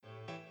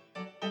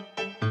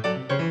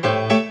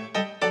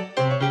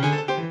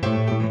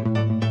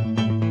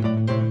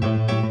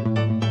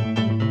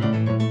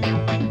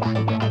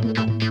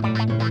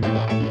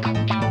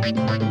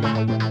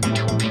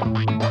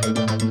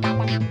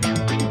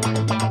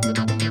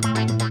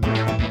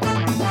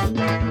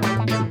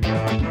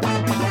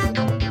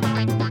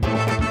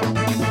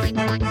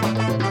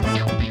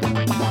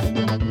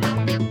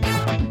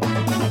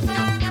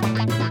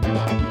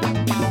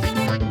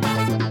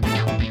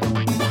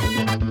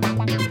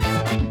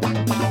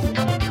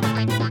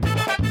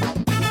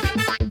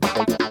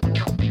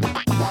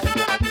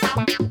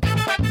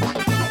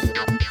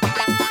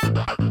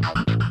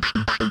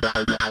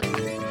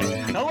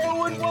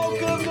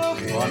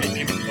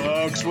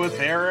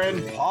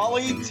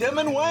Tim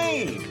and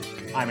Wayne.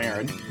 I'm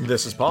Aaron.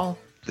 This is Paul.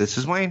 This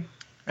is Wayne.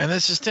 And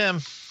this is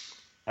Tim.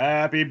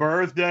 Happy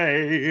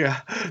birthday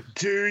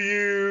to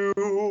you.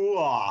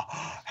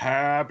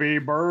 Happy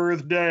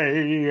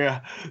birthday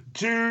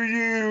to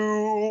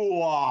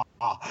you.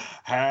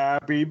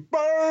 Happy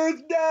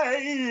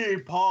birthday,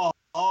 Paul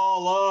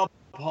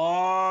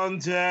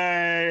Aponte.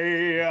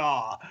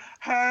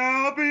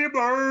 Happy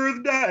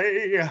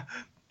birthday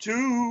to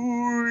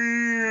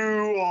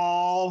you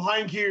all.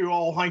 Thank you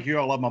all. Thank you.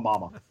 I love my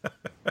mama.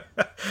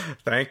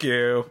 Thank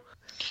you.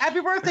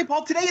 Happy birthday,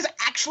 Paul. Today is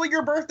actually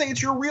your birthday.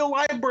 It's your real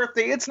life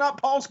birthday. It's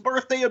not Paul's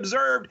birthday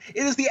observed.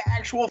 It is the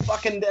actual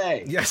fucking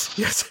day.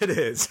 Yes, it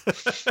is.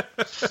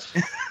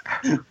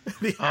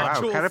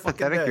 Wow, kind of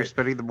pathetic day. You're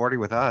spending the morning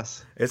with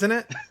us. Isn't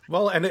it?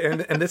 Well, and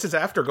this is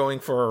after going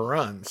for a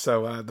run.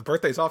 So the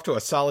birthday's off to a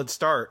solid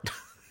start.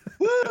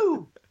 Woo!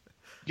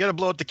 You got to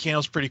blow out the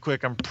candles pretty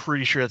quick. I'm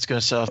pretty sure that's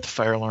going to set off the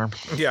fire alarm.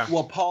 Yeah.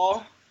 Well,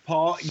 Paul,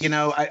 you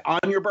know, on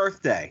your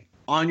birthday,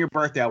 I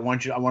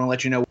want to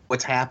let you know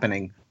what's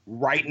happening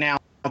right now,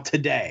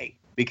 today,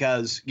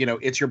 because, you know,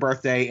 it's your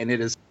birthday and it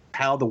is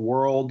how the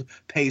world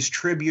pays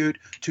tribute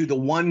to the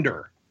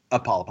wonder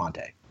of Paul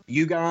Aponte.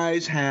 You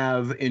guys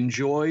have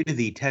enjoyed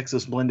the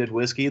Texas blended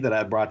whiskey that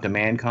I brought to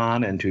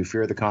ManCon and to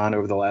Fear the Con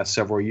over the last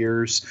several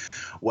years.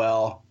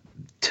 Well,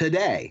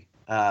 today,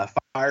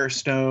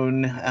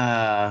 Firestone,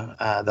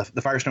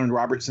 the Firestone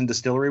Robertson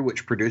Distillery,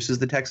 which produces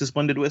the Texas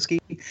blended whiskey,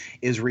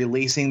 is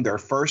releasing their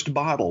first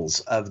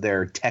bottles of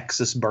their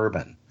Texas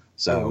bourbon.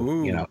 So,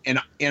 Ooh. You know,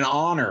 in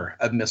honor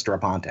of Mr.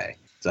 Aponte.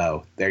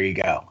 So there you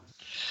go.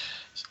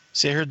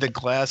 See, I heard the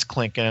glass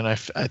clinking, and I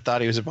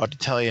thought he was about to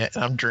tell you, and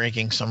I'm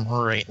drinking some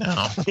right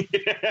now.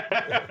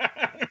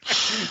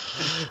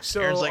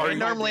 So Aaron's like, I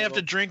normally have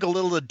to drink a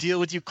little to deal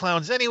with you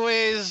clowns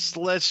anyways.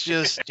 Let's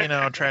just,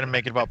 try to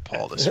make it about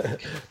Paul this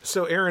week.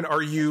 So, Aaron,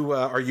 are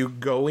you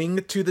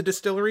going to the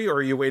distillery, or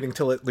are you waiting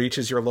till it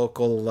reaches your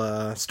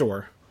local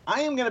store?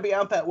 I am going to be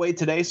out that way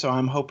today, so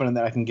I'm hoping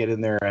that I can get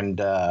in there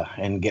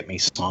and get me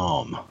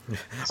some.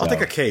 I'll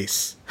take a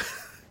case.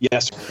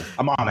 Yes,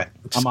 I'm on it.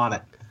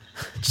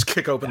 Just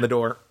kick open the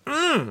door.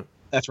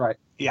 That's right.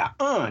 Yeah.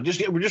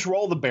 Just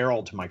roll the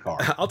barrel to my car.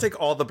 I'll take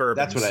all the bourbons.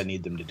 That's what I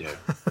need them to do.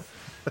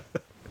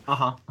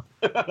 All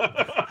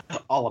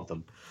of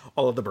them.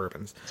 All of the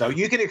bourbons. So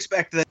you can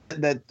expect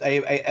that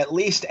at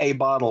least a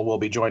bottle will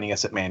be joining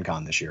us at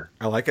ManCon this year.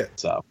 I like it.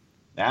 So,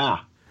 yeah.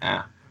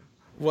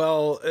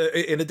 Well,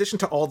 in addition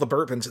to all the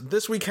bourbons,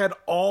 this week had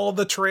all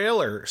the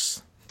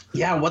trailers.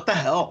 Yeah, what the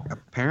hell?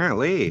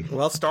 Apparently.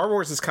 Well, Star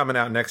Wars is coming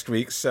out next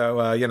week, so,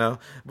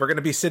 we're going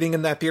to be sitting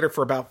in that theater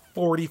for about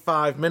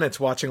 45 minutes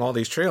watching all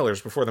these trailers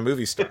before the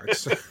movie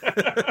starts.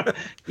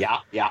 Yeah.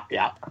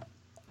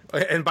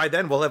 And by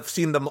then, we'll have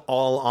seen them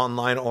all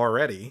online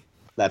already.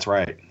 That's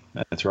right.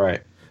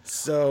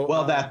 So,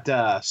 Well,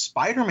 that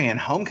Spider-Man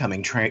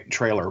Homecoming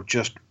trailer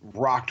just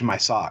rocked my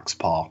socks,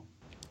 Paul.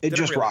 It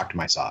just really? rocked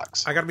my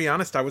socks. I got to be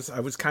honest, I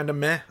was kind of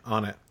meh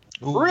on it.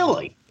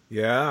 Really?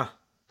 Yeah.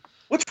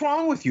 What's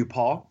wrong with you,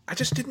 Paul? It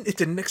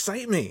didn't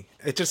excite me.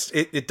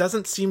 It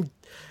doesn't seem,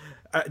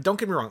 don't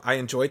get me wrong. I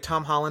enjoyed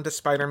Tom Holland as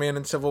Spider-Man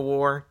in Civil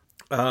War.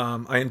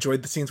 I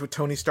enjoyed the scenes with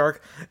Tony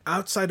Stark.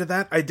 Outside of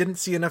that, I didn't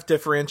see enough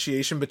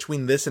differentiation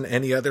between this and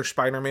any other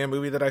Spider-Man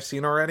movie that I've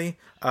seen already.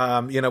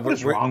 What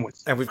is wrong with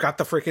you? And we've got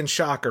the freaking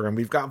Shocker and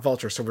we've got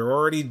Vulture, so we're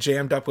already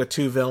jammed up with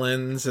two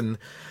villains. And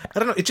I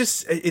don't know,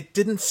 it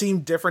didn't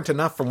seem different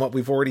enough from what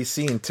we've already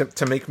seen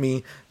to make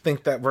me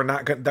think that we're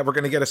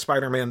going to get a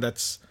Spider-Man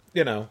that's,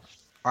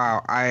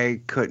 Wow,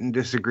 I couldn't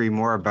disagree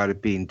more about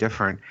it being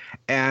different.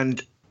 And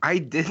I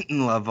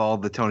didn't love all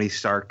the Tony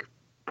Stark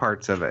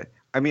parts of it.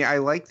 I mean, I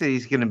like that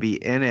he's going to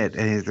be in it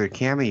and he's a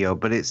cameo,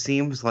 but it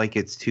seems like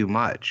it's too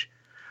much.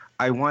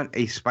 I want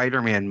a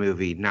Spider-Man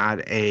movie, not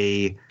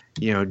a,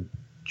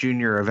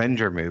 Junior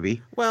Avenger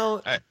movie.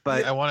 Well,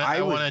 but I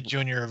want a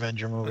Junior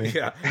Avenger movie.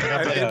 Yeah.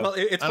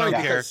 It's funny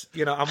because,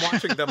 I'm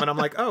watching them and I'm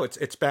like, oh,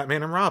 it's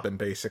Batman and Robin,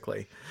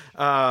 basically.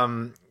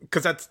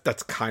 Because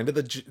that's kind of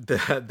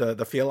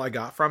the feel I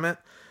got from it.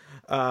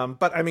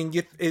 But I mean,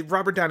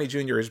 Robert Downey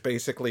Jr. is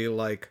basically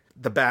like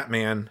the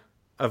Batman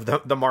of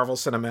the Marvel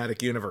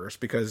Cinematic Universe,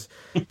 because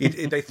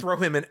they throw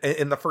him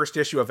in the first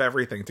issue of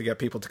everything to get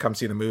people to come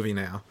see the movie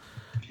now.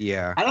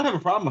 Yeah. I don't have a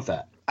problem with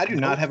that. I do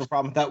not have a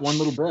problem with that one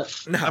little bit.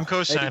 No, I'm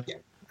co-signing.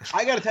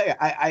 I got to tell you,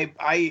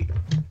 I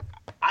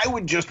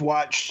would just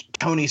watch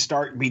Tony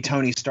Stark be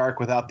Tony Stark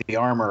without the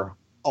armor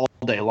all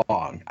day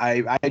long.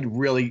 I'd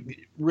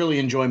really, really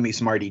enjoy me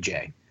some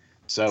RDJ.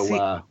 So, See,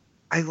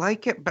 I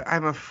like it, but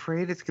I'm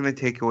afraid it's going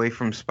to take away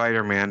from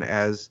Spider-Man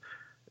as,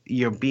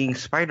 being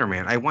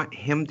Spider-Man. I want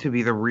him to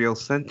be the real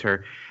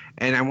center,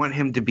 and I want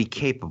him to be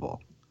capable.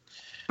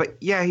 But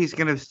yeah, he's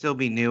going to still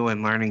be new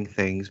and learning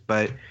things,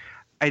 but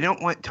I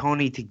don't want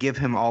Tony to give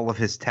him all of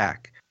his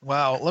tech.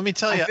 Wow, let me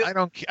tell you,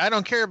 I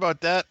don't care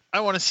about that. I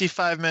want to see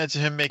 5 minutes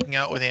of him making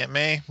out with Aunt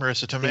May,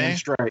 Marissa Tomei. Damn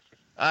straight.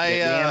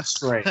 Damn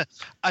straight.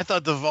 I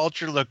thought the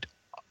Vulture looked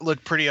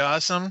pretty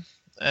awesome,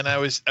 and I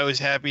was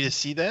happy to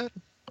see that.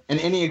 And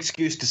any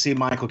excuse to see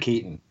Michael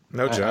Keaton.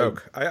 No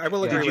joke. I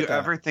will agree with that. Did you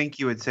ever think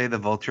you would say the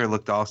Vulture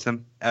looked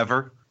awesome?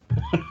 Ever?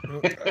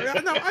 No,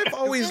 I've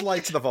always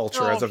liked the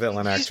Vulture as a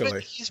villain.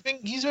 Actually, he's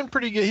been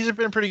pretty good. He's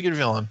been a pretty good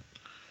villain.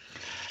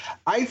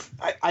 I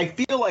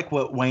feel like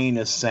what Wayne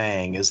is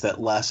saying is that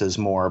less is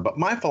more, but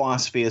my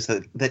philosophy is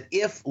that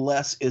if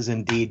less is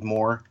indeed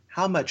more,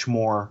 how much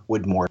more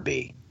would more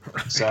be?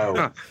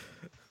 So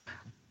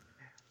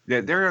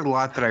there are a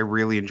lot that I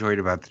really enjoyed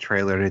about the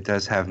trailer, and it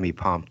does have me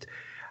pumped.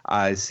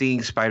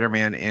 Seeing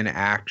Spider-Man in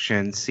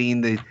action,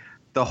 seeing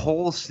the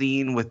whole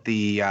scene with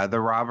the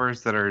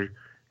robbers that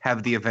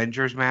have the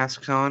Avengers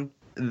masks on,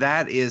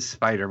 that is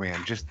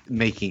Spider-Man, just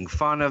making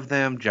fun of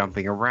them,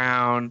 jumping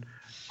around.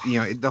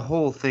 The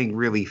whole thing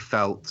really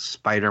felt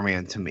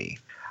Spider-Man to me.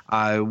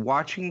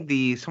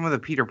 Watching some of the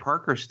Peter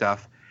Parker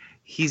stuff,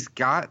 he's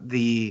got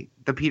the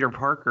Peter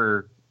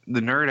Parker, the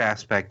nerd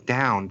aspect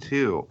down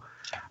too.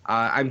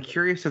 I'm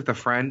curious if the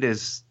friend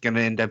is going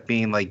to end up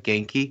being like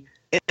Genki.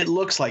 It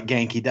looks like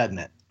Genki, doesn't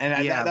it?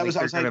 And yeah, that was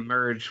going to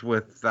merge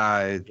with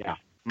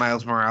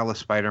Miles Morales,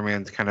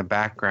 Spider-Man's kind of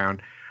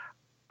background.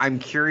 I'm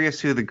curious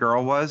who the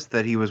girl was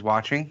that he was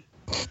watching.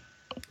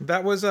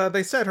 That was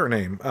they said her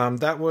name.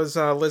 That was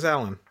Liz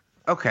Allen.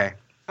 Okay.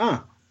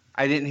 I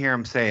didn't hear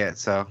him say it,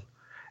 so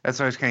that's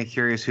why I was kind of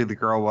curious who the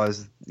girl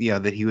was,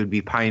 that he would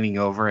be pining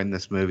over in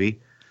this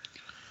movie.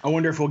 I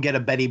wonder if we'll get a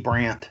Betty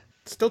Brant.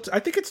 I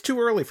think it's too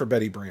early for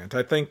Betty Brant.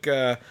 I think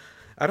I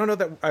don't know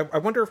that. I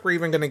wonder if we're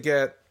even going to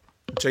get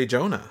Jay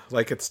Jonah.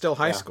 Like, it's still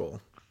high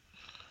school.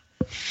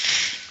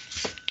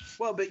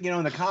 Well, but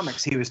in the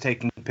comics, he was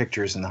taking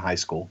pictures in the high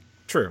school.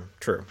 True.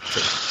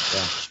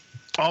 Yeah.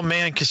 Oh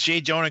man, because Jay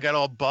Jonah got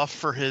all buff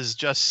for his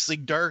Justice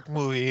League Dark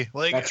movie.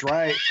 Like, that's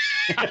right.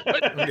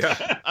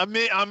 Yeah.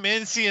 I'm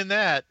in seeing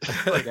that.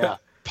 Like, yeah.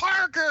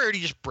 Parker, and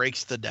he just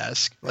breaks the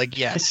desk. Like,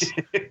 yes.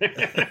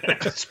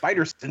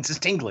 Spider sense is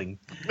tingling.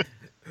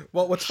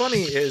 Well, what's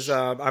funny is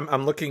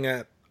I'm looking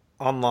at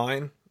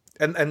online,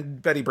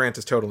 and Betty Brant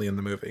is totally in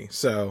the movie.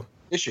 So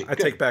is she? I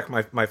take back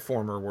my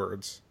former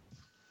words.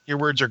 Your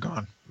words are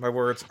gone. My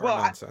words are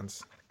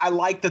nonsense. I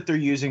like that they're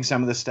using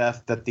some of the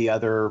stuff that the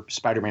other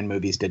Spider-Man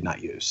movies did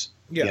not use.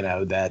 Yeah.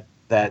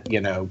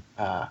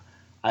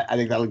 I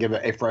think that'll give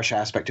it a fresh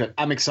aspect to it.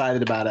 I'm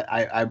excited about it.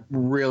 I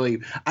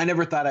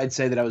never thought I'd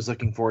say that I was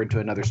looking forward to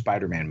another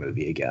Spider-Man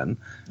movie again.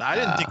 I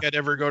didn't think I'd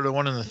ever go to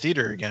one in the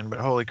theater again, but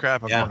holy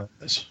crap, I'm going to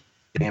this.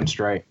 Damn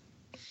straight.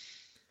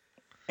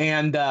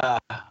 And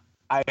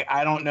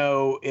I don't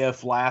know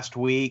if last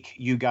week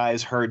you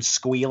guys heard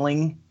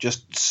squealing,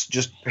 just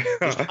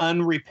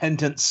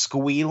unrepentant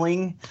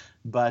squealing.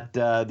 But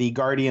the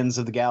Guardians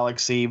of the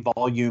Galaxy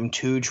Volume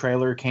 2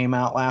 trailer came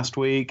out last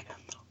week.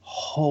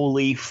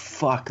 Holy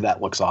fuck,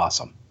 that looks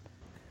awesome.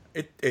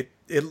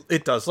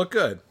 It does look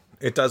good.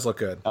 It does look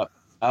good.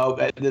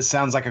 This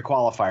sounds like a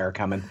qualifier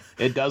coming.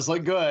 It does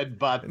look good,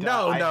 but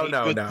no.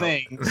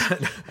 Things.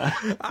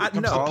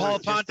 Paul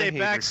Ponte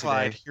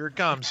backslide. Here it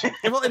comes.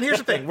 Well, and here's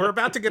the thing: we're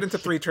about to get into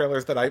 3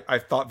 trailers that I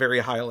thought very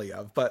highly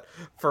of. But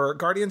for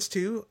Guardians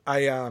 2,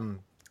 I'm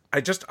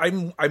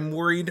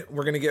worried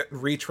we're gonna get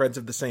retreads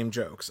of the same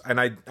jokes, and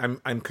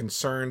I'm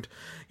concerned.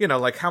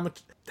 Like how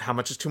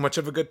much is too much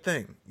of a good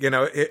thing?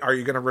 Are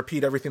you gonna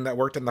repeat everything that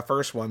worked in the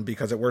first one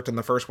because it worked in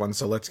the first one?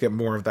 So let's get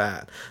more of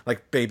that.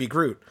 Like Baby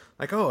Groot.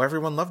 Like, oh,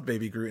 everyone loved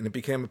Baby Groot, and it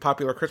became a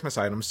popular Christmas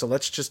item. So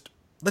let's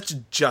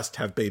just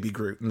have Baby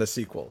Groot in the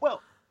sequel.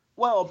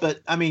 Well,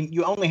 but I mean,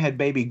 you only had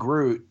Baby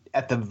Groot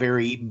at the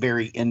very,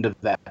 very end of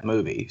that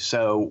movie.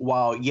 So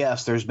while,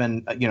 yes, there's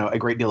been, a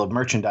great deal of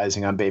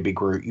merchandising on Baby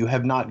Groot, you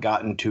have not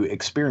gotten to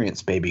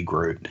experience Baby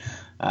Groot.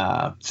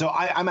 So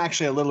I'm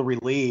actually a little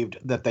relieved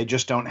that they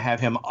just don't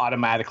have him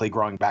automatically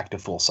growing back to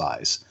full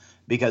size,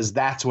 because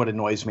that's what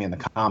annoys me in the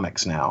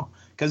comics now.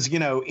 Because,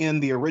 in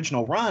the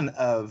original run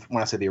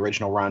when I say the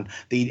original run,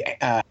 the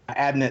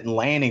Abnett and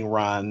Lanning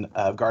run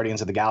of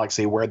Guardians of the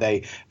Galaxy, where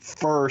they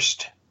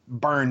first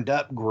burned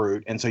up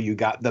Groot, and so you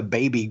got the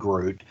Baby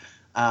Groot,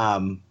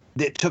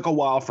 it took a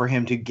while for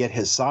him to get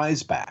his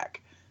size back.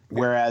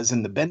 Whereas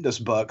in the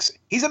Bendis books,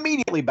 he's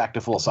immediately back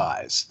to full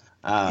size.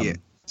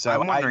 So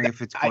I'm wondering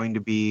if it's going to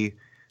be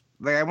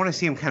like, I want to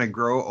see him kind of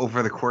grow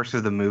over the course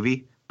of the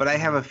movie, but I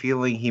have a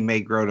feeling he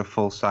may grow to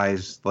full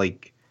size.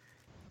 Like,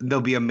 there'll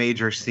be a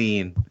major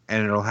scene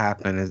and it'll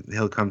happen and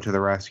he'll come to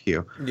the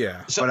rescue.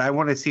 Yeah. But I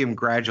want to see him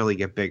gradually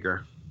get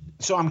bigger.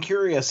 So I'm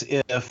curious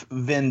if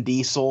Vin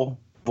Diesel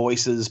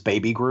voices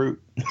Baby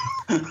Groot.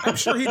 I'm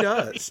sure he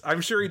does.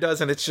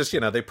 And it's just,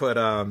 they put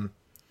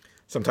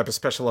some type of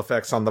special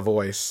effects on the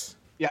voice.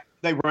 Yeah,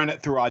 they run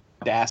it through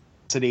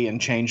Audacity and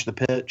change the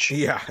pitch.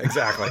 Yeah,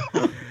 exactly.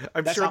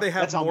 I'm sure they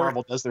have that's how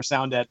Marvel does their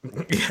sound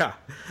editing. Yeah.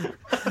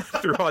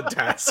 Through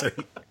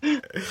Audacity.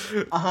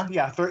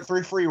 Yeah,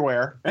 through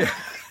freeware.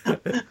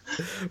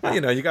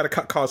 Well, you got to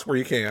cut costs where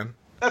you can.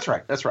 That's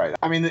right.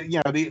 I mean,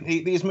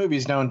 these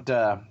movies don't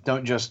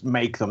just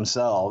make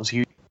themselves.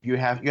 You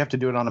have to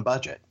do it on a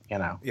budget,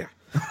 Yeah.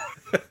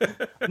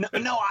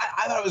 No,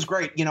 I thought it was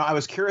great. I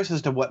was curious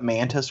as to what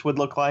Mantis would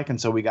look like,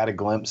 and so we got a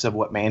glimpse of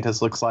what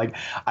Mantis looks like.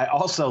 I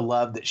also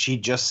love that she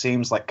just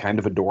seems like kind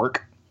of a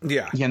dork.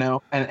 Yeah,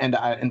 and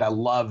I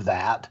love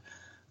that.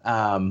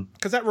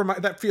 Because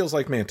that feels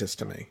like Mantis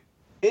to me.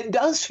 It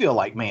does feel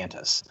like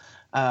Mantis.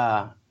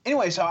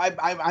 Anyway, so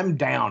I'm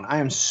down. I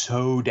am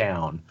so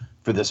down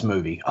for this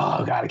movie.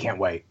 Oh God, I can't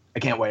wait.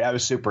 I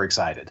was super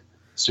excited.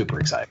 Super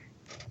excited.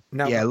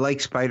 Now, yeah,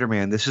 like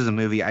Spider-Man, this is a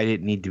movie I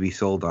didn't need to be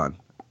sold on.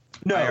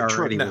 No, I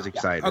already was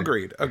excited.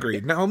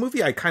 Agreed. Now, a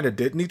movie I kind of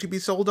did need to be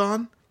sold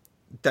on,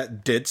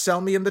 that did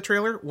sell me in the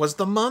trailer, was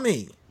The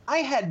Mummy. I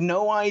had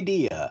no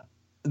idea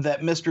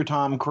that Mr.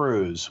 Tom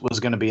Cruise was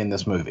going to be in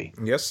this movie.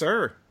 Yes,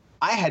 sir.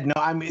 I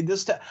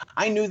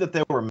knew that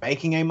they were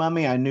making a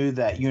Mummy. I knew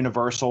that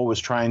Universal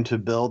was trying to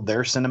build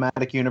their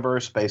cinematic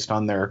universe based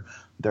on their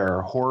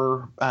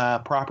horror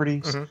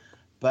properties, mm-hmm.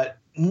 but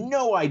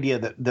no idea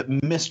that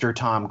Mr.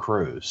 Tom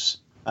Cruise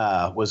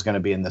was going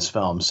to be in this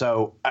film.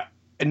 So,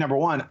 number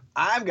one,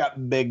 I've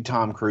got big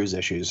Tom Cruise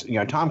issues.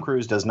 Tom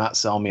Cruise does not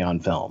sell me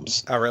on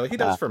films. Oh, really? He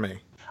does for me.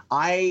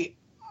 I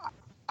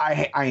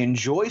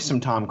enjoy some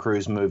Tom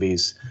Cruise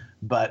movies,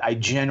 but I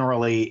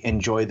generally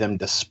enjoy them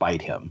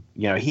despite him.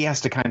 He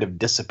has to kind of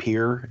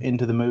disappear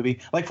into the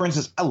movie. Like, for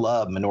instance, I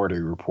love Minority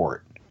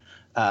Report.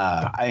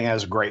 I think that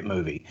was a great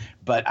movie,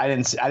 but I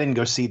didn't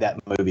go see that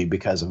movie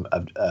because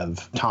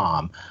of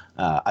Tom.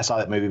 I saw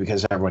that movie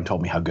because everyone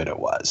told me how good it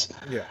was.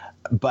 Yeah.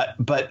 But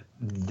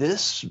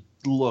this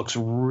looks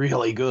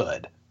really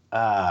good.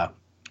 It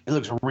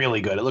looks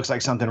really good. It looks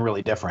like something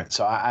really different.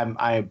 So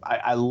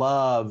I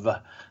love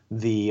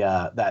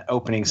that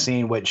opening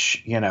scene,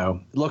 which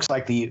looks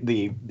like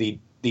the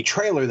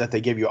trailer that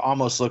they give you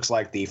almost looks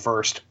like the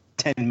first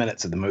 10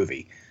 minutes of the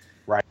movie,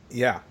 right?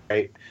 Yeah.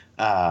 Right.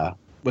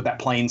 With that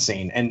plane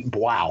scene, and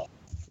wow.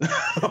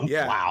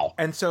 Yeah. Wow.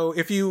 And so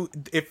if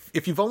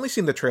you've only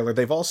seen the trailer,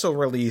 they've also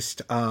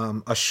released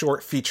a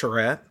short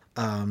featurette,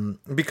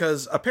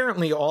 because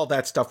apparently all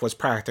that stuff was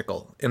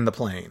practical in the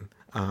plane.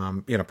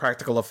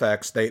 Practical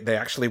effects. They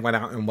actually went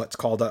out in what's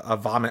called a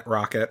vomit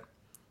rocket.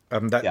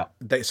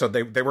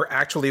 They were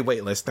actually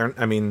weightless.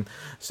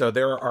 So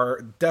there are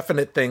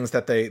definite things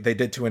that they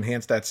did to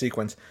enhance that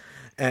sequence.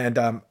 And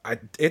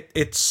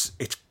it's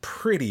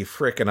pretty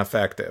freaking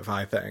effective,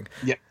 I think.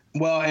 Yeah.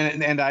 Well,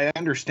 and I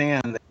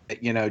understand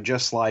that,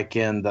 just like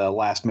in the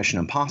last Mission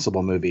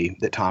Impossible movie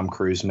that Tom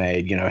Cruise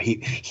made,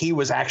 he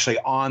was actually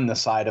on the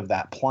side of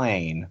that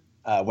plane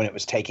when it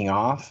was taking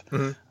off,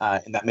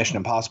 mm-hmm. In that Mission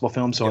Impossible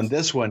film. So yes. In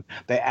this one,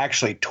 they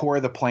actually tore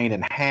the plane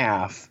in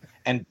half,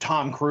 and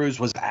Tom Cruise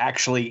was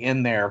actually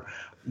in there,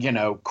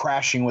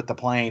 crashing with the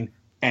plane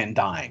and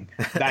dying.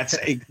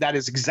 That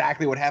is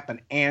exactly what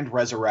happened, and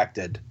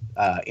resurrected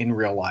in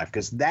real life,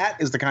 because that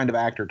is the kind of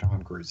actor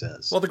Tom Cruise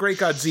is. Well, the great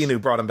god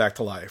Xenu brought him back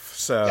to life.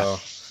 So, yeah.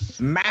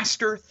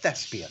 Master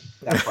thespian.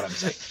 That's what I'm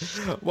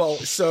saying. Well,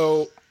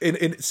 so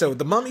so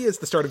The Mummy is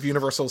the start of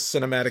Universal's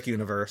cinematic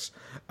universe,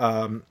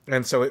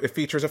 and so it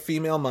features a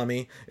female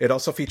mummy. It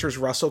also features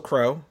Russell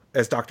Crowe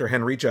as Dr.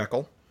 Henry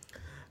Jekyll,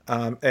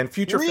 and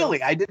future.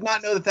 Really, I did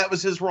not know that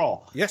was his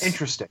role. Yes,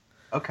 interesting.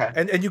 Okay,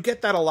 and you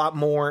get that a lot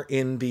more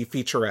in the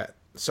featurette.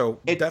 So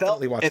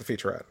definitely watch the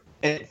featurette.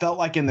 It felt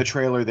like in the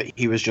trailer that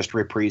he was just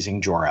reprising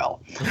Jor-El.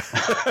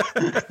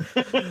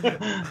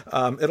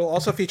 It'll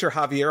also feature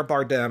Javier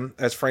Bardem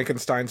as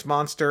Frankenstein's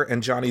monster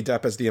and Johnny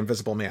Depp as the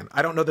Invisible Man.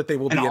 I don't know that they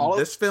will be in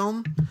this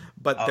film,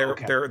 but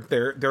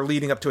they're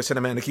leading up to a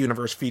cinematic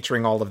universe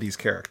featuring all of these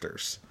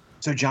characters.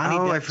 So Johnny.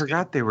 I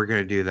forgot they were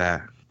going to do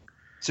that.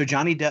 So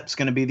Johnny Depp's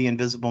going to be the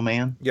Invisible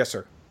Man? Yes,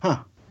 sir.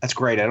 Huh. That's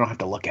great. I don't have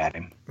to look at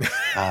him.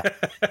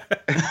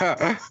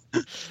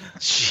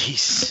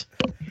 Jeez.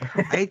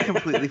 I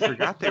completely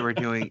forgot they were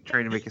trying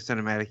to make a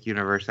cinematic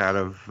universe out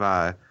of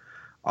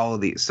all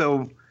of these.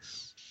 So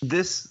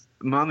this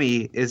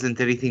Mummy isn't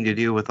anything to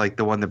do with like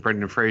the one that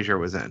Brendan Fraser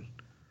was in.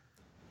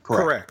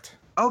 Correct.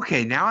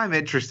 Okay, now I'm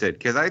interested,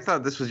 because I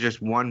thought this was just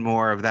one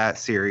more of that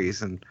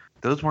series, and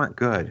those weren't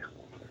good.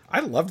 I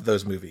loved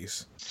those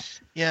movies.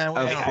 Yeah,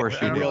 of course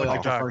you really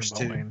like the first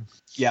two.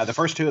 Yeah, the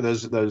first two of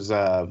those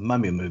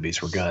Mummy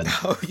movies were good.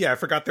 Oh yeah, I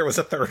forgot there was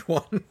a third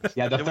one.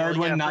 Yeah, the third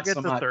one not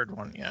so much. The third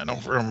one, yeah, I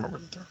don't remember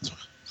the third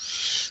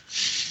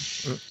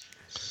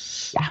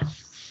one.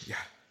 Yeah.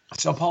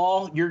 So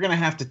Paul, you're gonna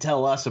have to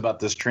tell us about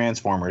this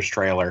Transformers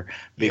trailer,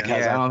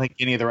 because I don't think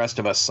any of the rest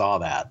of us saw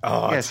that.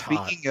 Oh, yeah.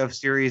 Speaking of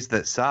series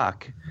that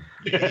suck.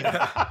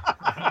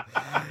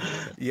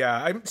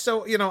 Yeah,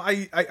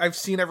 I've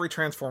seen every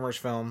Transformers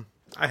film.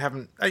 I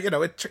haven't,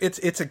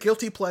 it's a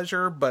guilty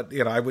pleasure, but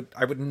I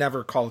would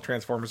never call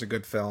Transformers a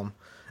good film.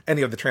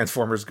 Any of the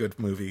Transformers good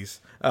movies,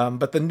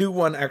 but the new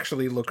one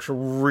actually looks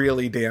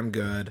really damn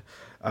good.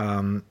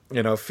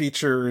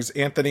 Features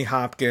Anthony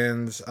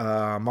Hopkins,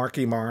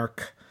 Marky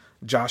Mark,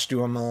 Josh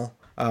Duhamel,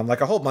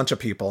 like a whole bunch of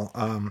people.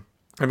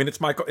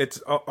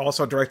 It's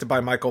also directed by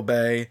Michael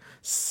Bay.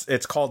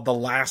 It's called The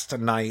Last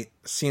Night.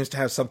 Seems to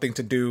have something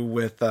to do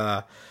with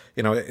the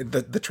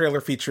trailer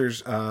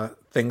features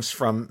things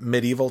from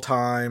medieval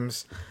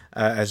times,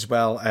 as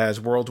well as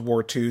World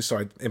War II. So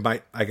it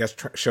might, I guess,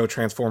 show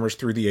Transformers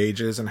through the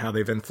ages and how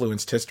they've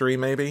influenced history,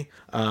 maybe.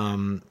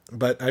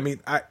 But I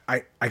mean,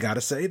 I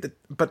gotta say that,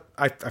 but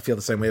I feel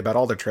the same way about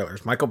all their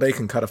trailers. Michael Bay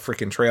can cut a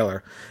freaking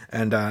trailer,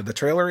 and the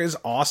trailer is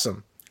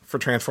awesome for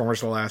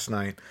Transformers: The Last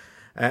Knight.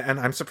 And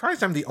I'm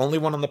surprised I'm the only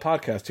one on the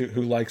podcast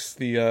who likes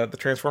the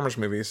Transformers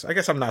movies. I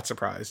guess I'm not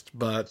surprised,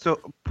 but...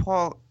 So,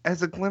 Paul,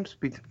 as a glimpse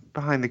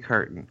behind the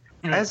curtain,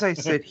 as I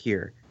sit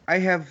here, I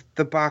have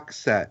the box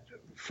set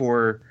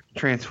for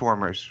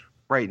Transformers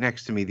right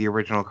next to me, the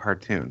original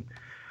cartoon.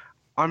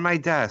 On my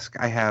desk,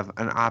 I have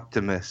an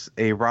Optimus,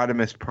 a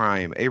Rodimus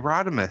Prime, a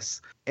Rodimus,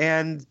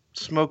 and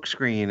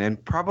Smokescreen,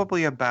 and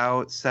probably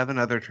about 7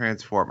 other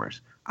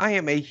Transformers. I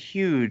am a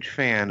huge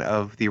fan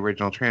of the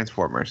original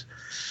Transformers.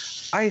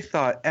 I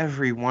thought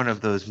every one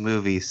of those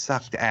movies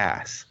sucked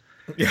ass.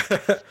 Yeah.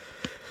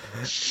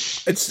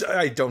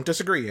 I don't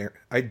disagree.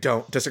 I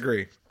don't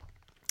disagree.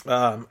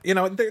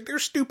 They're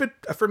stupid.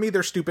 For me,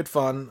 they're stupid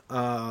fun.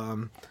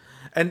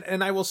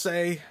 And I will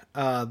say,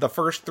 the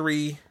first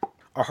 3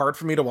 are hard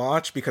for me to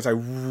watch because I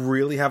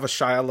really have a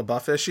Shia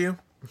LaBeouf issue.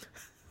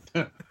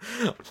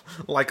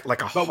 like a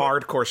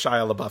hardcore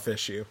Shia LaBeouf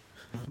issue.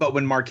 But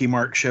when Marky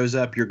Mark shows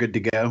up, you're good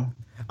to go.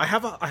 I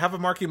have a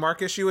Marky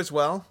Mark issue as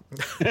well.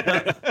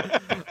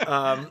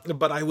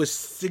 But I was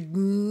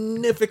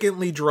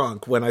significantly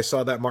drunk when I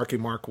saw that Marky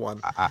Mark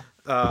one.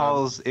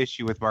 Paul's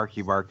issue with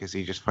Marky Mark is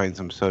he just finds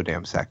him so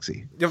damn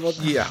sexy.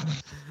 Yeah.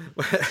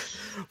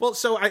 Well,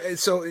 so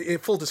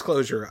full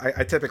disclosure,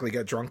 I typically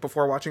get drunk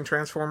before watching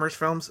Transformers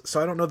films,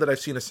 so I don't know that I've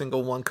seen a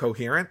single one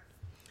coherent.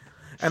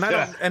 And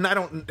I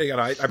don't,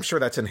 I'm sure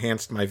that's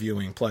enhanced my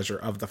viewing pleasure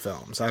of the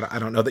films. I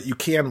don't know that you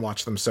can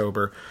watch them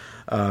sober,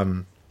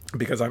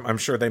 because I'm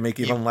sure they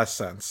make even less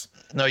sense.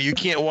 No, you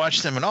can't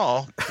watch them at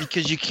all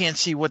because you can't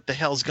see what the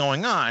hell's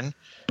going on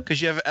because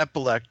you have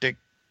epileptic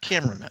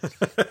cameramen.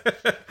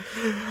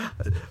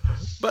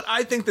 But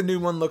I think the new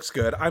one looks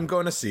good. I'm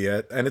going to see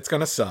it, and it's going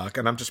to suck,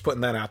 and I'm just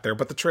putting that out there.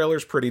 But the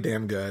trailer's pretty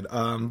damn good.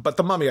 But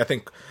The Mummy, I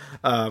think,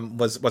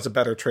 was a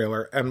better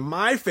trailer. And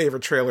my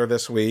favorite trailer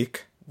this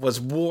week was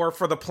War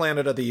for the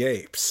Planet of the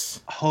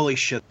Apes. Holy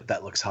shit,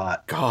 that looks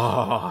hot.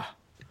 God.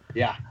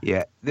 Yeah.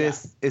 Yeah,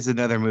 this is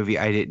another movie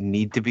I didn't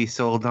need to be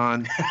sold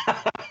on.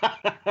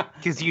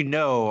 Because I'm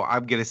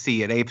going to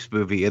see an Apes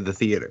movie in the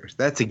theaters.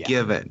 That's a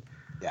given.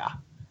 Yeah.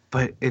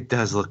 But it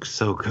does look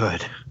so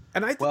good.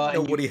 And I didn't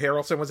know Woody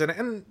Harrelson was in it.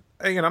 And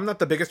I'm not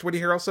the biggest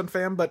Woody Harrelson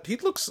fan, but he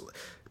looks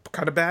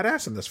kind of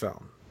badass in this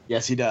film.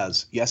 Yes, he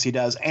does. Yes, he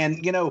does.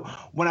 And,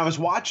 when I was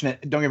watching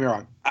it, don't get me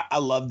wrong, I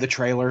love the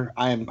trailer.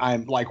 I'm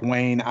like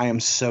Wayne. I am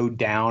so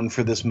down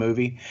for this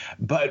movie.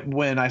 But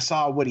when I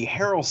saw Woody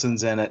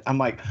Harrelson's in it, I'm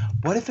like,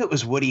 what if it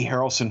was Woody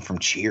Harrelson from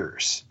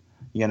Cheers?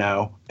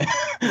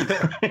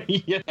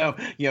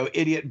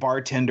 Idiot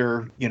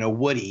bartender,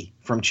 Woody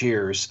from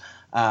Cheers,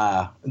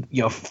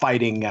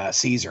 fighting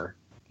Caesar,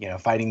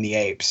 fighting the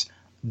apes.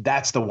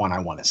 That's the one I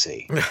want to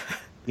see.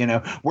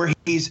 Where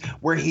he's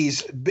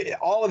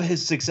all of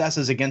his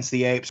successes against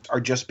the apes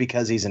are just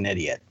because he's an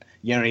idiot.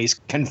 He's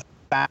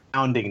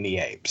confounding the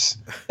apes.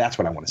 That's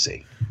what I want to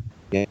see.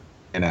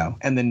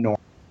 And then Norm.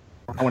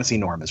 I want to see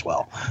Norm as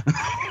well.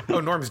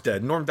 Oh, Norm's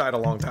dead. Norm died a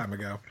long time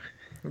ago.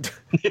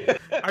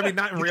 I mean,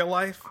 not in real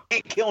life.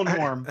 Can't kill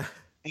Norm.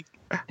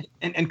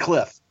 And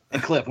Cliff.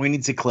 And Cliff. We need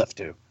to see Cliff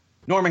too.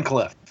 Norm and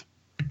Cliff.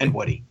 And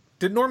Woody.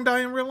 Did Norm die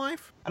in real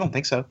life? I don't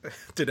think so.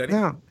 Did any?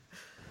 No.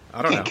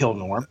 I don't know. Can't kill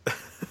Norm.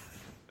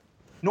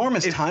 Norm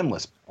is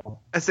timeless.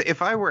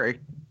 If I were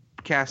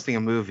casting a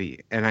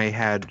movie and I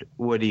had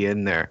Woody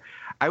in there,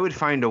 I would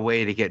find a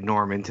way to get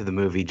Norm into the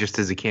movie just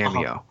as a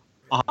cameo.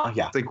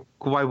 Yeah. It's like,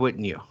 why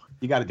wouldn't you?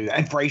 You got to do that.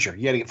 And Frasier.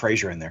 You got to get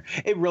Frasier in there.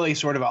 It really is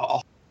sort of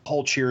a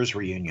whole Cheers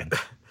reunion.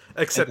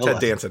 Except Ted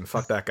Danson.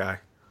 Fuck that guy.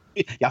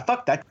 Yeah,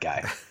 fuck that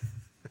guy.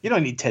 You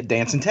don't need Ted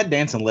Danson. Ted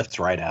Danson lifts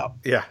right out.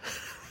 Yeah.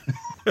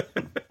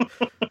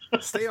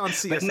 Stay on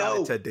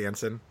CSI, Ted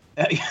Danson.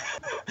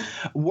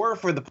 War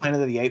for the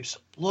Planet of the Apes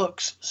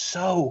looks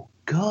so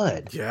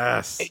good.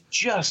 Yes. It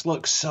just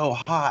looks so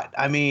hot.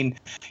 I mean,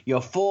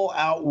 full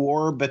out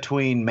war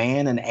between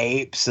man and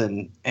apes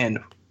and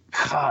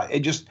God,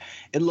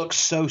 it looks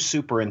so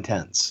super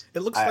intense.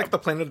 It looks like the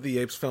Planet of the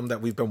Apes film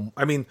that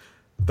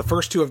the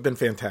first 2 have been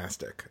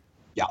fantastic.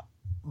 Yeah.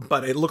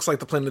 But it looks like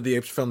the Planet of the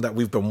Apes film that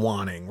we've been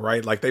wanting,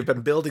 right? Like they've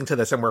been building to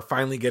this and we're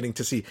finally getting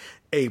to see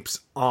apes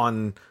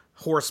on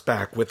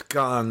horseback with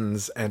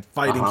guns and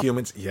fighting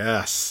humans.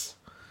 Yes.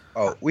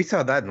 Oh, we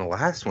saw that in the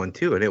last one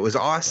too, and it was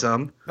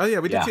awesome. Oh yeah,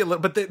 we did see a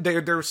little, but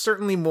they're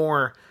certainly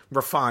more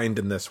refined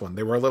in this one.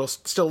 They were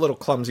still a little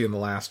clumsy in the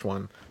last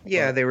one.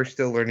 Yeah, they were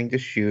still learning to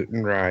shoot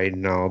and ride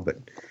and all, but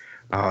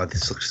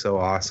this looks so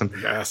awesome.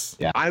 Yes.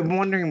 Yeah. I'm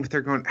wondering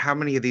if how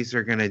many of these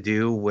are going to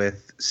do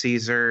with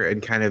Caesar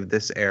and kind of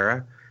this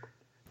era,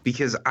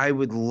 because I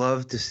would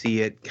love to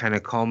see it kind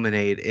of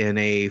culminate in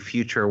a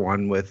future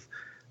one with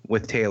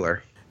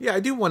Taylor. Yeah, I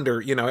do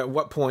wonder, at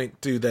what point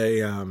do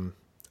they,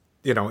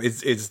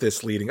 is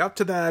this leading up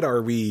to that?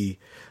 Are we,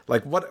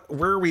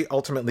 where are we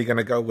ultimately going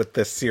to go with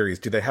this series?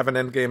 Do they have an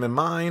end game in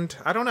mind?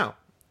 I don't know.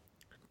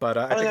 But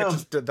I think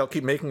it's just, they'll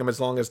keep making them as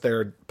long as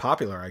they're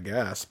popular, I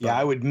guess. But, yeah,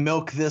 I would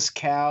milk this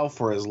cow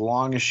for as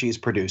long as she's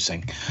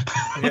producing.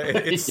 Yeah,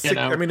 it's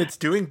I mean, it's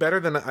doing better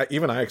than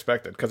even I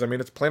expected, because I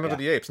mean, it's Planet of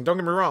the Apes, and don't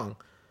get me wrong,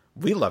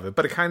 we love it,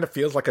 but it kind of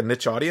feels like a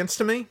niche audience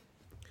to me.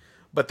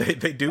 But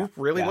they do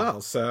really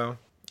well, so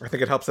I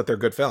think it helps that they're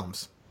good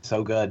films.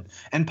 So good.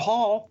 And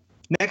Paul,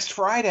 next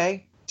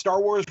Friday,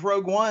 Star Wars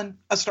Rogue One,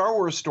 a Star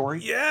Wars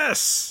story.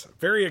 Yes,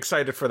 very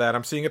excited for that.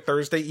 I'm seeing it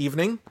Thursday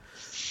evening.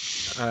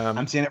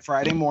 I'm seeing it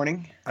Friday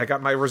morning. I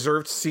got my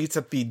reserved seats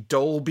at the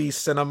Dolby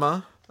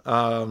Cinema.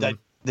 The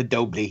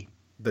Dolby.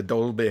 The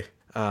Dolby.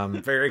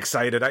 Very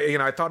excited.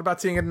 I thought about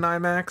seeing it in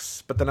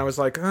IMAX, but then I was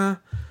like,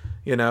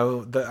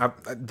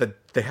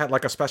 they had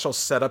like a special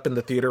setup in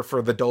the theater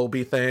for the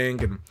Dolby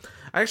thing, and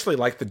I actually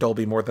like the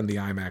Dolby more than the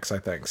IMAX, I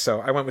think. So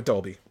I went with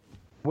Dolby.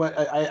 What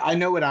I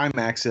know what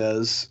IMAX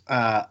is.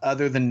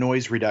 Other than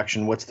noise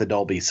reduction, what's the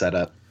Dolby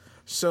setup?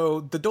 So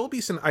the Dolby,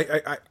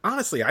 I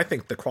honestly, I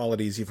think the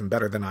quality is even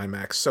better than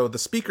IMAX. So the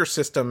speaker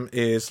system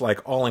is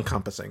like all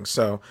encompassing.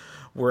 So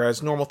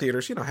whereas normal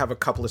theaters, have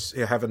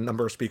a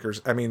number of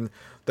speakers. I mean,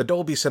 the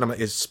Dolby Cinema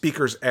is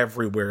speakers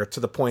everywhere to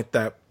the point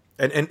that,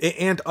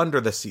 and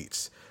under the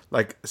seats,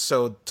 like,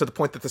 so to the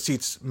point that the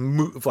seats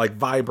move, like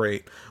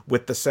vibrate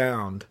with the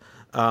sound.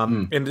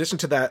 In addition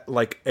to that,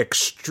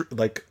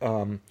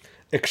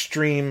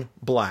 extreme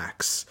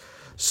blacks.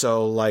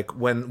 So like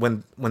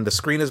when the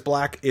screen is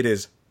black, it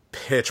is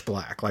pitch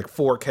black, like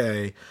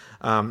 4K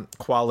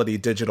quality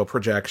digital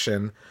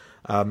projection,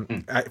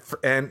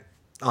 and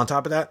on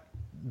top of that,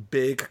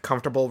 big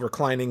comfortable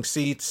reclining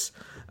seats,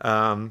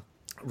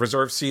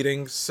 reserved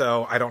seating,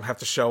 so I don't have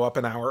to show up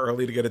an hour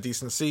early to get a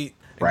decent seat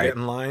and get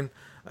in line.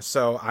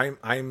 So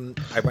I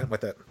went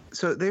with it.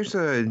 So there's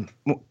a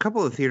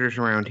couple of theaters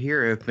around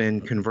here have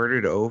been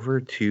converted over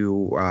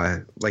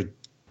to like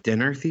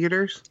dinner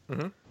theaters.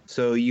 Mm-hmm.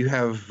 So you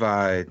have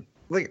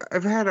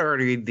I've had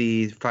already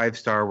the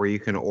 5-star where you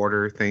can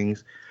order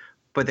things,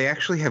 but they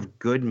actually have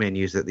good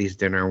menus at these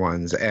dinner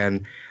ones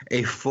and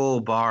a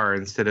full bar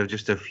instead of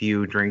just a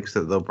few drinks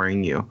that they'll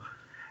bring you.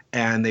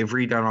 And they've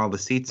redone all the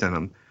seats in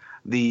them.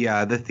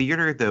 The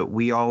theater that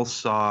we all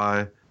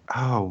saw,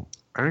 I don't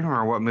even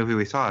remember what movie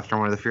we saw after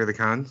one of the Fear the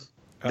Cons.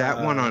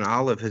 That one on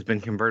Olive has been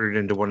converted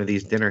into one of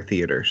these dinner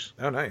theaters.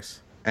 Oh,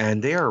 nice.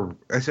 And so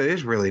it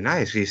is really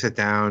nice. You sit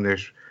down,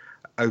 there's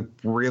a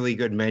really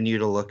good menu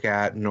to look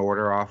at and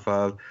order off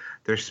of.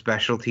 There's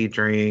specialty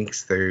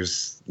drinks.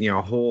 There's,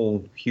 a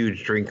whole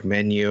huge drink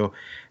menu.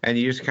 And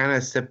you just kind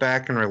of sit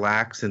back and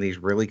relax in these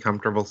really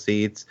comfortable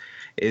seats.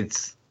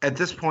 It's, at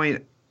this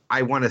point,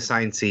 I want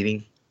assigned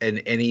seating in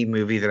any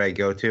movie that I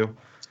go to,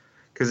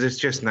 because it's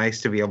just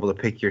nice to be able to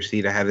pick your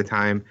seat ahead of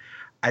time.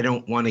 I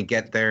don't want to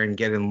get there and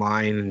get in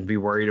line and be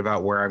worried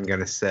about where I'm going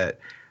to sit.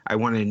 I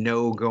want to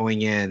know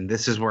going in,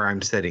 this is where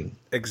I'm sitting.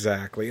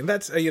 Exactly. And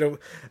that's,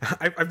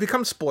 I've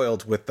become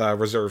spoiled with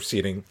reserve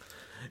seating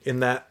in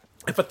that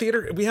if a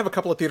theater, we have a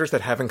couple of theaters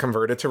that haven't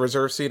converted to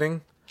reserve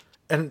seating,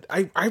 and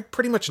I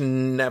pretty much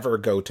never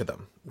go to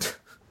them.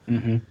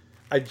 Mm-hmm.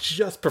 I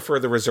just prefer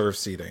the reserve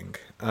seating,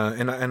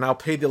 and I'll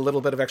pay the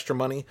little bit of extra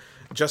money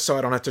just so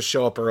I don't have to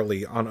show up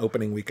early on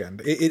opening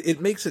weekend. It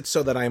makes it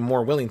so that I'm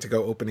more willing to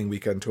go opening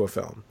weekend to a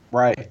film.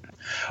 Right.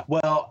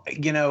 Well,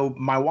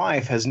 my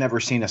wife has never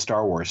seen a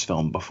Star Wars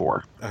film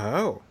before.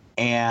 Oh.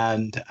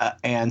 And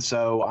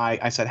so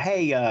I said,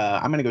 hey,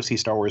 I'm going to go see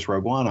Star Wars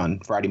Rogue One on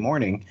Friday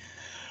morning.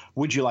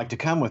 Would you like to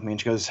come with me?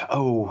 And she goes,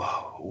 oh,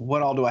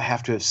 what all do I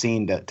have to have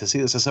seen to see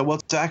this? I said, well,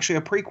 it's actually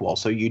a prequel,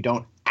 so you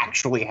don't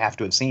actually have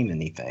to have seen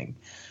anything.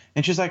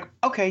 And she's like,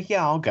 okay,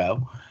 yeah, I'll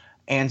go.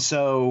 And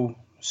so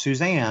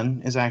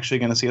Suzanne is actually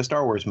going to see a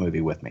Star Wars movie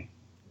with me.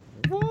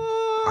 What?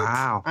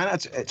 Wow. I know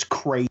it's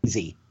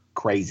crazy.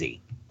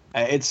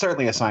 It's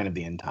certainly a sign of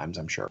the end times,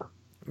 I'm sure.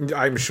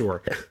 I'm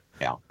sure.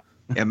 Yeah.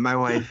 And my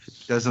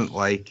wife doesn't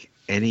like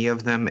any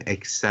of them,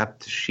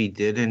 except she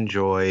did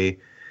enjoy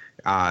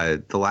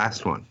the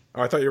last one.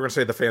 Oh, I thought you were going to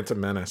say The Phantom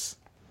Menace.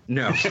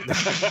 No.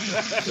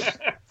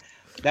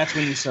 That's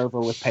when you serve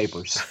her with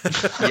papers.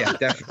 Yeah,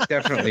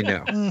 definitely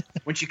no.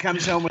 When she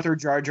comes home with her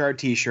Jar Jar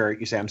T-shirt,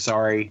 you say, I'm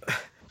sorry.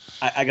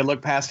 I can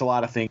look past a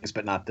lot of things,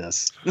 but not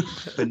this.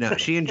 But no,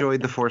 she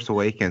enjoyed The Force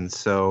Awakens,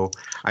 so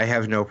I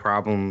have no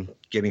problem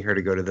getting her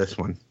to go to this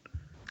one.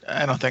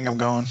 I don't think I'm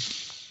going.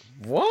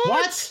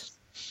 What?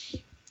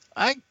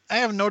 I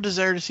have no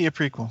desire to see a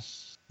prequel.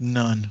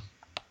 None.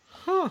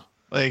 Huh.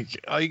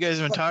 Like, all you guys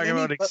have been talking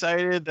about,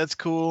 excited, that's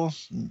cool.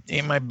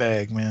 Ain't my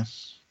bag, man.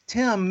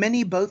 Tim,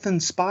 many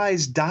Bothan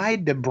spies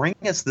died to bring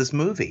us this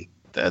movie.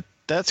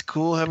 That's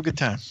cool. Have a good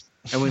time.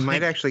 And we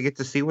might actually get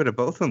to see what a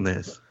Botham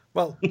is.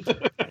 Well,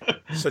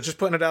 so just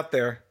putting it out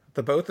there,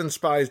 the Bothan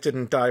spies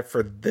didn't die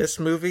for this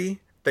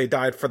movie. They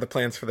died for the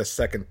plans for the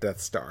second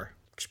Death Star.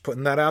 Just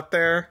putting that out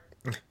there.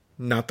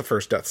 Not the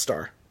first Death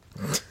Star.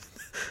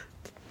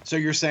 So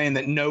you're saying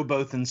that no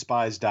Bothan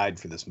spies died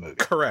for this movie?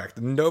 Correct.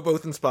 No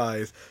Bothan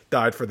spies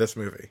died for this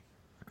movie.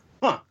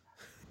 Huh.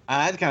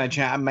 I'd kind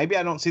of maybe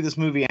I don't see this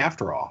movie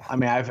after all. I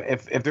mean,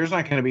 if there's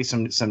not going to be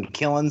some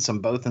killing,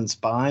 some Bothan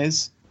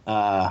spies,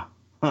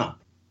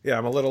 Yeah,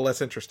 I'm a little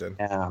less interested.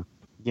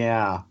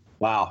 Yeah.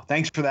 Wow.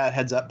 Thanks for that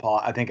heads up,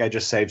 Paul. I think I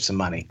just saved some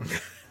money.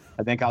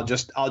 I think I'll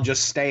just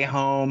stay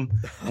home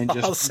and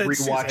just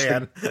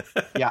rewatch.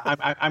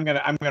 I'm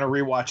gonna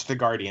rewatch the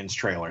Guardians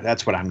trailer.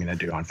 That's what I'm gonna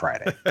do on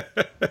Friday.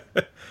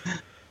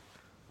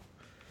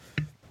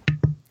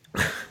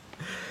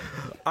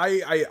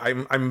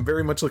 I'm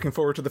very much looking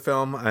forward to the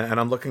film, and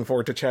I'm looking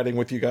forward to chatting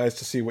with you guys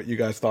to see what you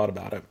guys thought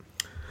about it.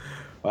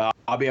 Well,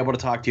 I'll be able to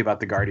talk to you about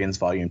the Guardians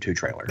Volume 2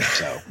 trailer.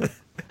 So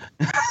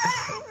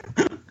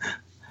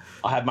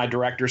I'll have my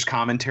director's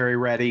commentary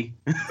ready.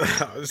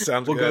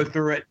 Sounds we'll good. go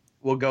through it.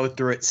 We'll go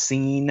through it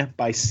scene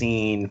by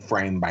scene,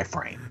 frame by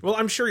frame. Well,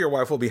 I'm sure your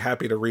wife will be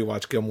happy to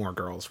rewatch Gilmore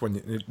Girls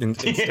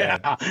instead.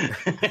 Yeah,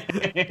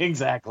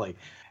 exactly.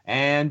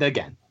 And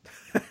again.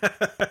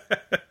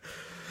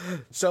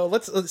 So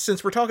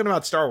since we're talking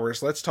about Star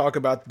Wars, let's talk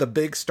about the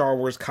big Star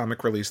Wars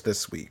comic release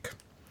this week.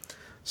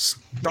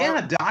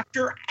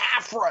 Dr.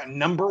 Aphra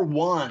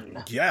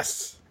 #1.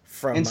 Yes.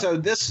 So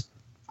this,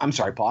 I'm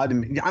sorry, Paul.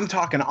 I'm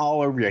talking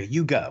all over you.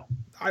 You go.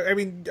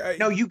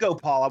 No, you go,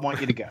 Paul. I want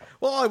you to go.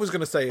 Well, I was going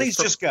to say, please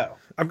just go.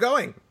 I'm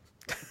going.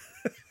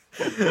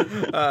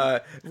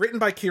 Written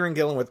by Kieran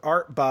Gillen with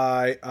art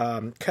by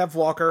Kev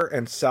Walker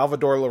and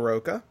Salvador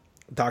Larroca.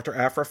 Dr.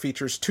 Aphra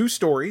features 2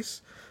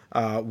 stories.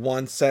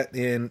 One set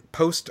in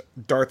post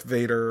Darth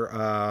Vader,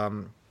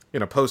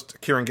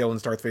 post Kieran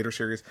Gillen's Darth Vader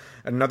series.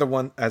 Another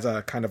one as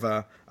a kind of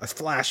a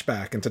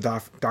flashback into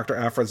Dr.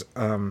 Aphra's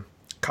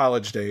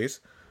college days.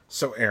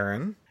 So,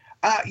 Aaron,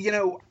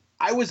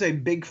 I was a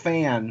big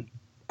fan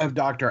of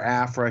Dr.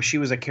 Aphra. She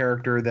was a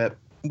character that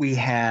we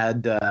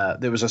had.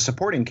 There was a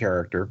supporting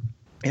character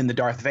in the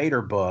Darth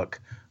Vader book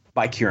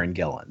by Kieran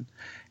Gillen.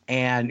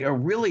 And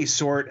really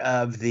sort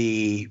of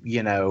the,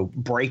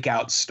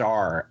 breakout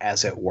star,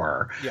 as it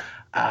were. Yeah.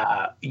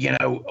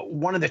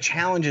 One of the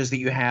challenges that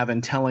you have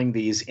in telling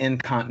these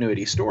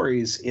in-continuity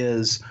stories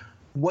is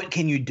what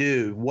can you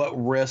do? What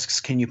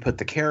risks can you put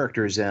the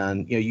characters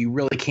in? You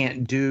really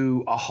can't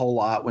do a whole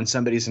lot when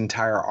somebody's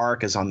entire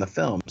arc is on the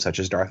film, such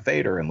as Darth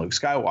Vader and Luke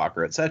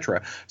Skywalker,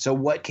 etc. So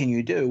what can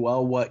you do?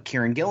 Well, what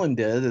Kieran Gillen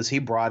did is he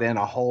brought in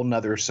a whole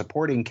nother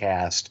supporting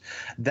cast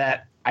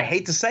that, I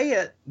hate to say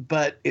it,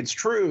 but it's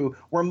true,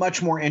 were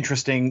much more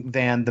interesting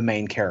than the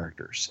main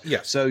characters. Yeah.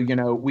 So,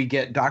 we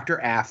get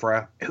Dr.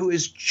 Aphra, who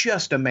is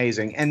just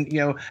amazing. And,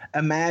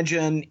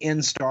 imagine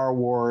in Star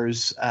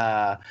Wars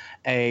a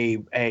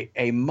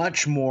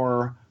much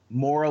more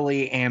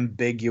morally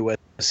ambiguous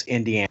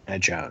Indiana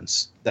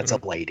Jones that's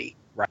a lady,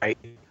 right?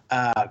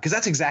 Because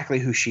that's exactly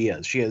who she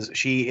is. She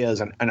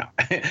is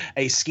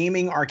a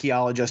scheming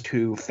archaeologist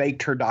who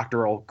faked her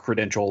doctoral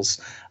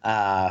credentials,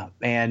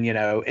 and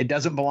it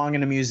doesn't belong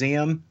in a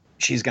museum.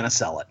 She's gonna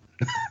sell it.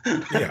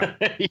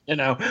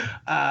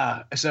 Yeah.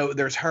 So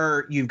there's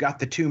her. You've got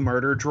the 2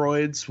 murder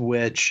droids,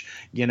 which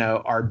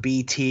are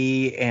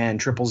BT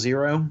and 000.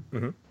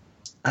 Mm-hmm.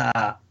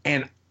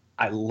 And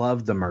I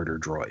love the murder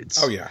droids.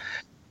 Oh yeah.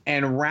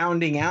 And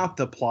rounding out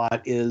the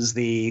plot is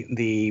the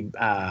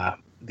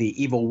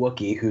evil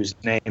Wookiee whose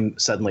name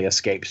suddenly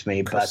escapes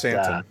me, but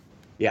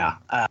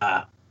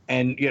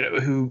and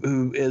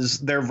who is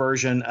their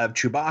version of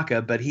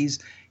Chewbacca, but he's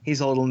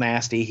a little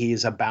nasty.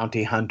 He's a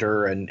bounty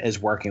hunter and is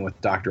working with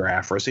Dr.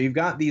 Aphra. So you've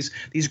got these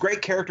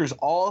great characters,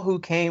 all who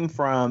came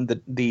from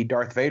the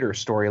Darth Vader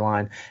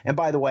storyline. And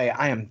by the way,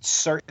 I am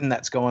certain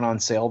that's going on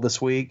sale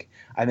this week.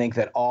 I think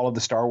that all of the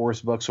Star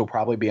Wars books will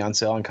probably be on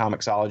sale in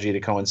Comixology to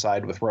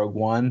coincide with Rogue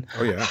One.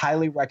 Oh, yeah.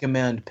 Highly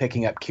recommend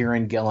picking up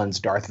Kieran Gillen's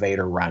Darth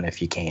Vader run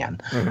if you can.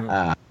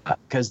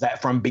 Because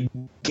that from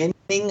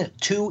beginning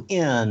to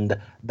end,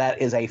 that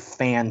is a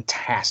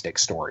fantastic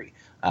story.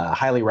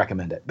 Highly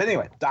recommend it. But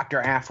anyway, Dr.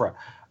 Aphra.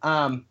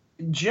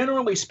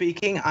 Generally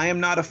speaking, I am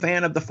not a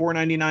fan of the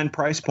 $4.99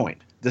 price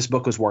point. This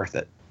book was worth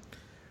it.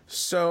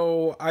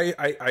 So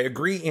I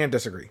agree and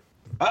disagree.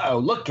 Uh-oh,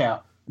 look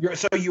out.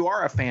 So you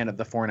are a fan of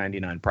the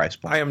 $4.99 price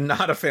point. I am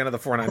not a fan of the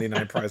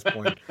 $4.99 price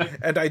point.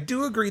 And I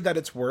do agree that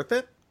it's worth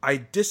it.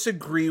 I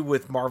disagree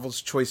with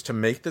Marvel's choice to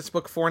make this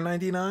book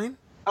 $4.99.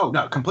 Oh,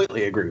 no,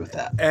 completely agree with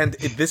that. And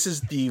this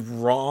is the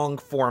wrong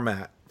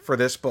format for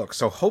this book.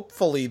 So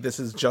hopefully this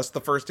is just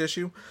the first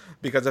issue,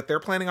 because if they're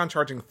planning on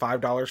charging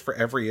 $5 for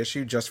every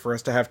issue just for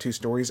us to have 2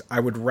 stories, I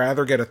would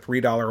rather get a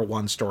 $3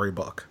 1-story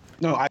book.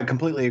 No, I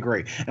completely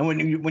agree. And when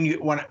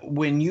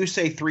you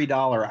say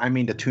 $3, I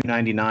mean to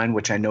 $2.99,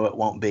 which I know it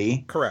won't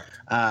be. Correct.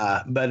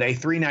 But a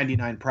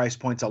 $3.99 price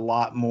point's a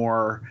lot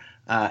more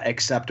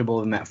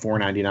acceptable than that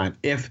 $4.99.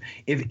 If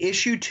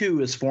issue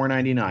 2 is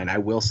 $4.99, I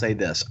will say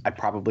this: I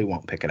probably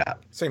won't pick it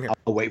up. Same here.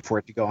 I'll wait for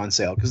it to go on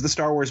sale, because the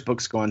Star Wars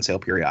books go on sale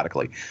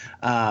periodically,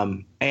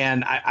 and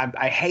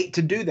I hate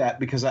to do that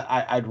because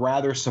I'd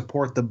rather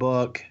support the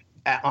book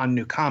on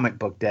New Comic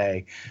Book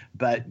Day.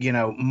 But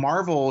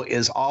Marvel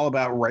is all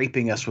about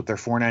raping us with their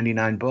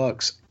 $4.99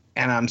 books.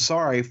 And I'm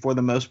sorry, for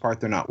the most part,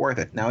 they're not worth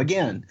it. Now,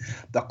 again,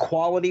 the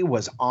quality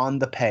was on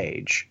the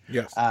page.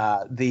 Yes.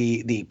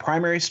 The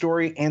primary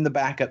story and the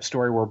backup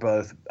story were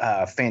both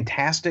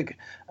fantastic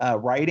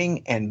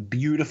writing and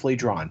beautifully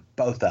drawn.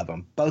 Both of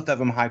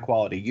them high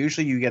quality.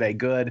 Usually you get a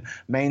good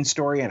main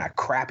story and a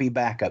crappy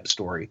backup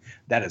story.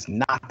 That is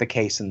not the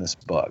case in this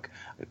book.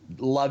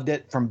 Loved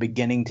it from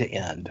beginning to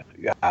end.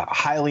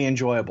 Highly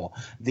enjoyable.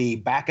 The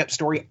backup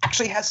story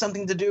actually has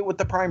something to do with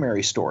the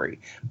primary story.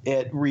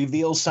 It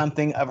reveals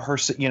something of her,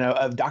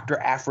 of Dr.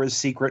 Aphra's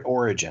secret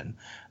origin.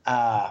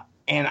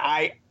 And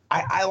I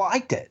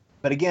liked it.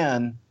 But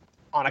again,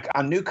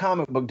 on New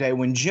Comic Book Day,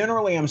 when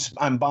generally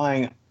I'm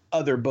buying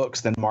other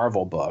books than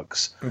Marvel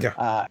books,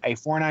 a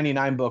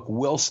 $4.99 book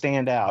will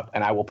stand out,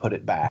 and I will put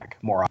it back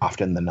more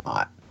often than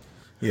not.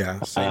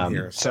 Yeah, same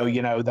here. So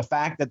the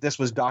fact that this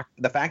was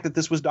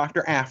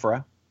Dr.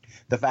 Aphra,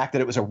 the fact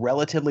that it was a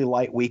relatively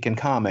light week in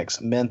comics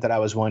meant that I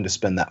was willing to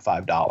spend that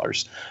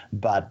 $5.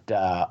 But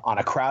on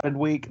a crowded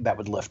week, that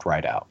would lift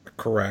right out.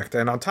 Correct.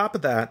 And on top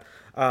of that,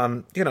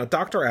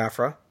 Dr.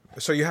 Aphra.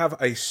 So you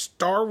have a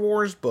Star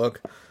Wars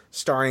book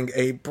starring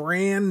a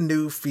brand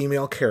new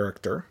female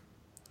character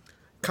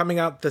coming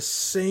out the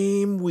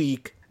same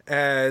week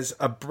as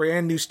a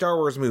brand new Star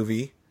Wars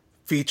movie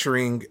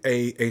featuring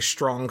a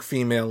strong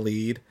female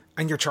lead,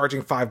 and you're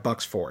charging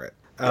 $5 for it.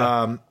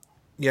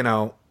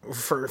 Yeah.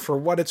 For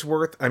what it's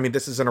worth, I mean,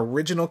 this is an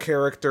original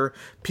character.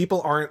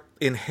 People aren't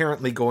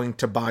inherently going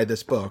to buy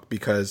this book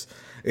because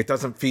it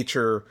doesn't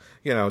feature,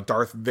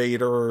 Darth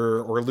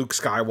Vader or Luke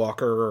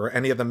Skywalker or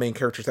any of the main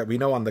characters that we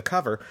know on the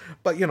cover.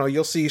 But,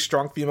 you'll see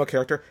strong female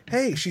character.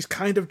 Hey, she's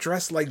kind of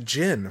dressed like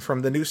Jyn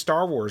from the new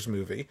Star Wars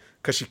movie,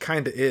 because she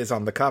kind of is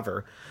on the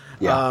cover.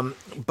 Yeah.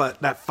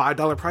 But that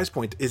 $5 price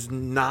point is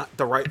not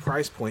the right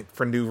price point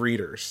for new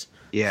readers.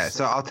 Yeah,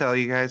 so I'll tell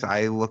you guys,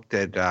 I looked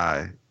at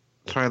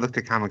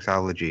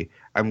Comixology.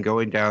 I'm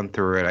going down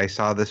through it. I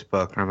saw this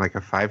book, and I'm like,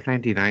 a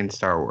 $5.99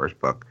 Star Wars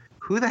book.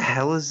 Who the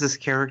hell is this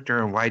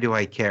character, and why do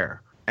I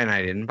care? And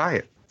I didn't buy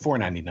it.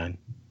 $4.99.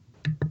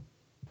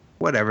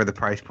 Whatever the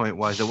price point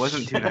was, it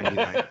wasn't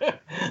 $2.99.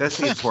 That's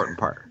the important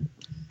part.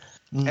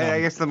 No. And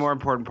I guess the more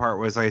important part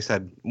was, like I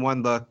said,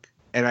 one look,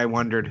 and I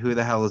wondered, who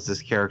the hell is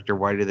this character?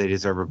 Why do they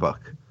deserve a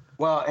book?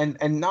 Well,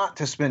 and not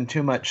to spend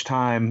too much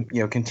time,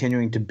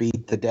 continuing to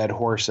beat the dead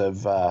horse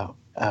of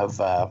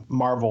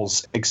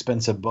Marvel's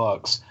expensive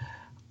books.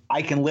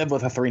 I can live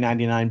with a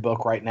 $3.99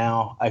 book right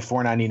now. A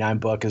 $4.99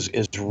 book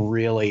is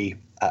really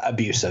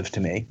abusive to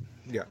me.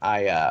 Yeah.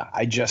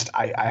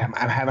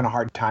 I'm having a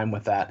hard time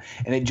with that,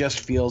 and it just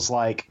feels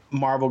like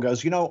Marvel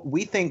goes,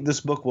 we think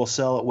this book will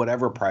sell at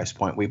whatever price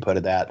point we put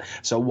it at,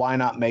 so why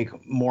not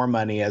make more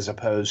money as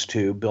opposed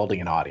to building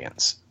an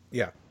audience?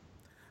 Yeah.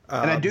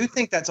 And I do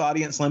think that's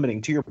audience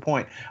limiting. To your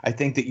point, I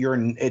think that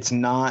it's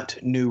not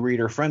new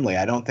reader friendly.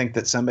 I don't think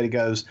that somebody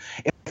goes,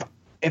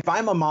 if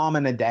I'm a mom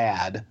and a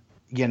dad,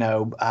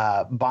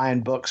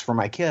 buying books for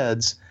my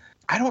kids,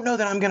 I don't know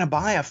that I'm going to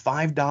buy a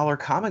 $5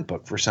 comic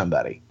book for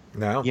somebody.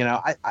 No.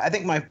 I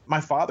think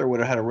my father would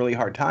have had a really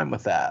hard time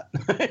with that.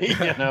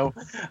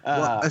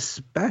 Well,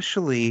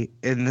 especially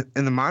in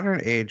the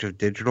modern age of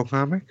digital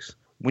comics,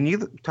 when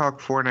you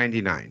talk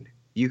 $4.99,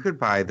 you could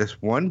buy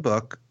this one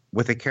book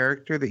with a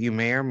character that you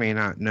may or may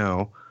not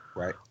know.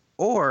 Right.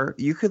 Or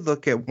you could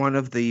look at one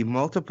of the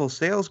multiple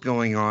sales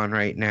going on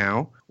right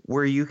now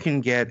where you can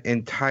get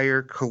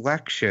entire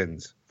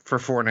collections for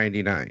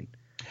 $4.99.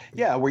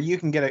 Yeah, where you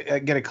can get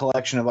a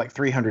collection of like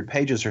 300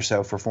 pages or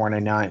so for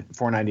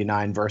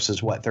 $4.99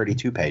 versus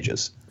 32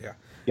 pages. Yeah.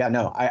 Yeah,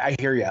 no, I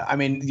hear you. I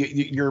mean,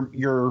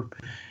 your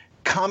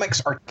comics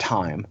are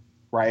time,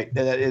 right?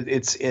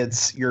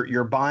 It's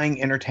you're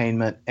buying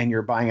entertainment, and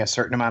you're buying a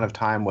certain amount of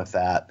time with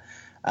that.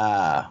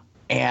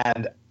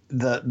 And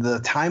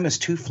the time is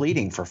too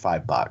fleeting for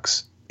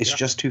 $5. It's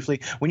just too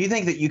fleeting. When you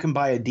think that you can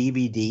buy a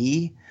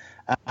DVD,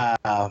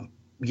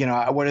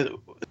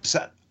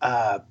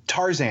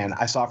 Tarzan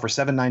I saw for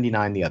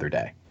 $7.99 the other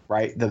day,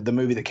 right? The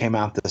movie that came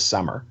out this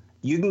summer.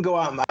 You can go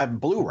out and buy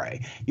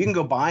Blu-ray. You can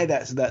go buy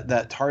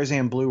that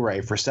Tarzan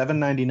Blu-ray for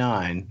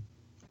 $7.99,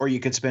 or you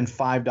could spend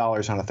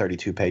 $5 on a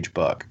 32-page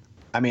book.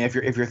 I mean, if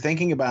you're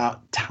thinking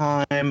about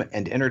time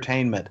and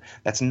entertainment,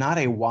 that's not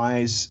a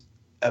wise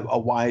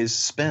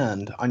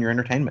spend on your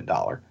entertainment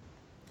dollar.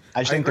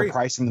 I just think they're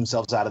pricing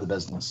themselves out of the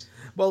business.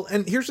 Well,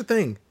 and here's the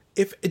thing.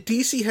 If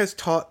DC has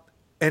taught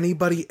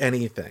anybody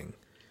anything,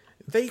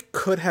 they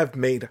could have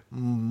made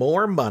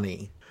more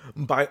money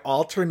by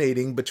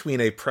alternating between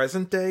a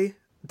present-day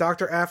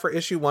Dr. Aphra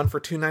issue 1 for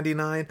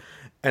 $2.99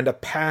 and a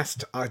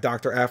past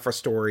Dr. Aphra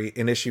story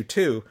in issue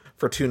 2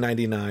 for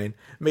 $2.99,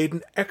 made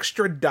an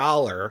extra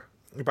 $1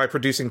 by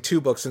producing 2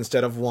 books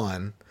instead of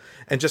 1,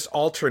 and just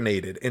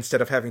alternated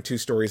instead of having 2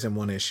 stories in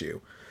 1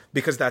 issue,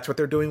 because that's what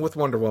they're doing with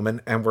Wonder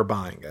Woman, and we're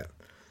buying it.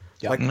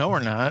 Yep. No, we're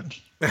not.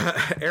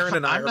 Aaron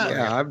and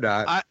I'm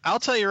not. I'll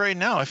tell you right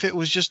now, if it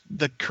was just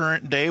the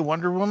current day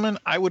Wonder Woman,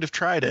 I would have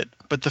tried it.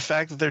 But the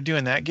fact that they're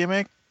doing that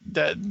gimmick,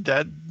 that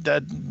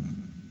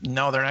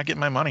no, they're not getting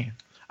my money.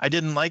 I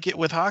didn't like it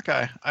with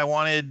Hawkeye. I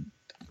wanted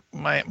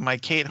my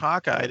Kate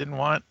Hawkeye. I didn't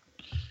want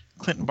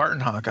Clinton Barton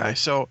Hawkeye.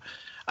 So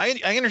I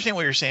understand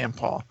what you're saying,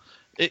 Paul.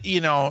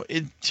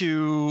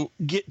 To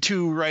get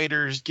two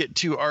writers, get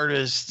two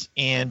artists,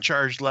 and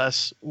charge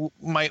less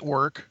might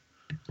work.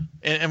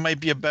 And it might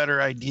be a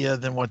better idea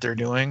than what they're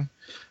doing.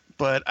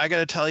 But I got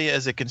to tell you,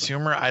 as a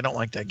consumer, I don't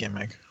like that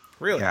gimmick.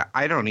 Really? Yeah,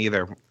 I don't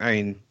either. I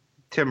mean,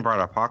 Tim brought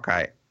up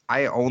Hawkeye.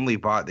 I only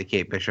bought the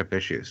Kate Bishop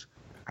issues.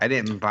 I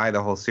didn't buy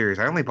the whole series.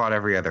 I only bought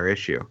every other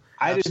issue.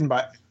 I didn't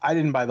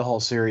buy the whole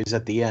series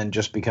at the end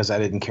just because I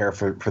didn't care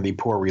for the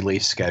poor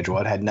release schedule.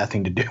 It had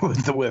nothing to do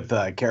with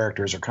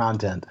characters or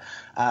content.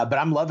 But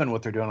I'm loving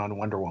what they're doing on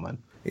Wonder Woman.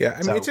 Yeah,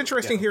 I mean, it's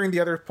interesting hearing the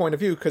other point of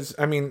view because,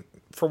 I mean,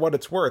 for what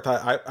it's worth,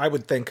 I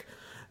would think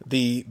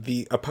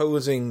the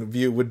opposing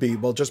view would be,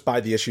 well, just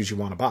buy the issues you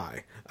want to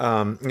buy.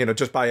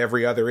 Just buy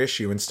every other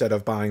issue instead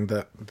of buying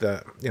the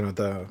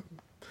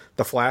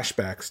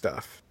flashback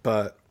stuff.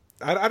 But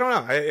I don't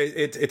know.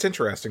 It's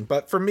interesting.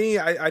 But for me,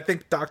 I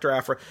think Dr.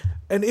 Aphra,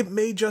 and it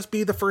may just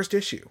be the first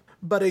issue.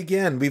 But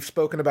again, we've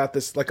spoken about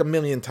this like a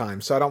million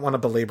times, so I don't want to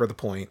belabor the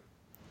point.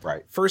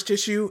 Right. First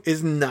issue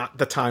is not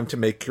the time to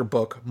make your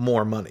book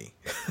more money.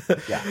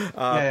 Yeah.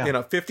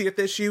 50th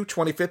issue,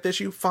 25th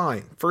issue,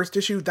 fine. First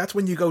issue, that's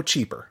when you go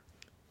cheaper,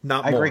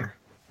 not more.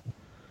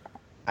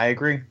 I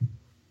agree.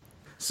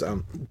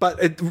 So,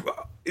 but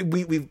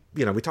we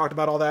talked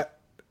about all that.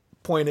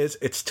 Point is,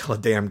 it's still a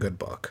damn good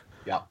book.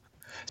 Yeah.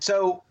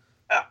 So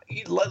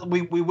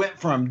we went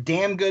from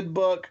damn good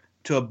book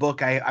to a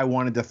book I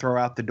wanted to throw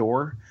out the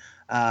door.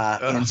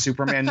 In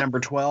Superman number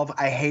 12.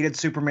 I hated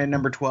Superman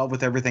number 12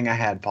 with everything I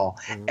had, Paul.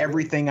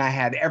 Everything I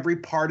had, every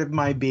part of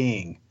my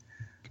being.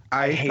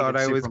 I thought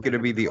I was going to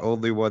be the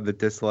only one that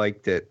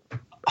disliked it.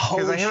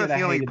 Because I have a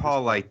feeling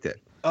Paul liked it.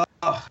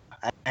 I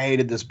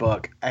hated this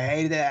book. I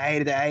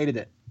hated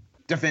it.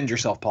 Defend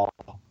yourself, Paul.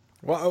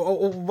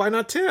 Well, why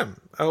not Tim?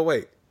 Oh,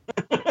 wait.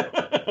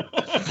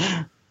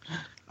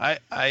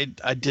 I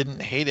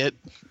didn't hate it.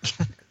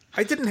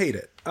 I didn't hate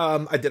it.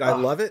 I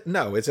love it?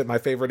 No. Is it my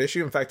favorite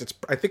issue? In fact,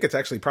 I think it's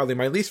actually probably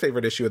my least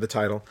favorite issue of the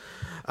title.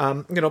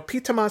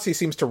 Pete Tomasi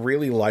seems to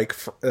really like,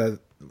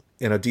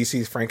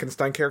 DC's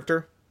Frankenstein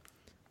character.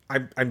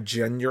 I'm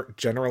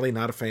generally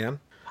not a fan.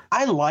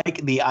 I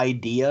like the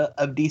idea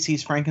of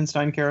DC's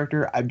Frankenstein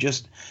character.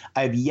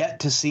 I've yet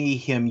to see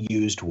him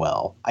used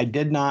well. I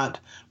did not.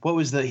 What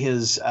was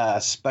his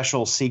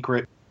special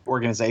secret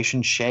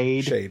organization?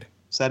 Shade.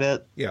 Is that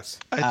it? Yes.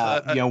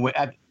 Go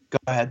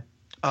ahead.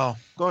 Oh,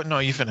 go. No,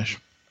 you finish.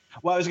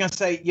 Well, I was going to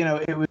say,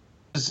 it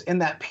was in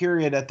that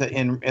period at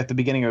the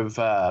beginning of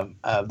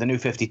the New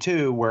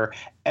 52 where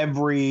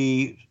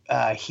every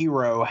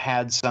hero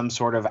had some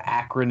sort of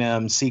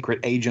acronym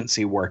secret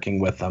agency working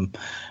with them,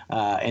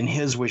 and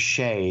his was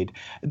Shade.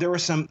 There were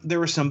some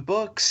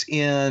books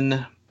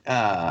in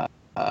prior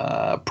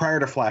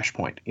to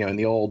Flashpoint, in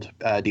the old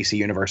DC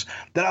universe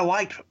that I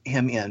liked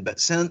him in,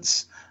 but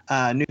since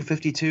New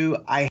 52,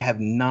 I have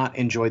not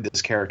enjoyed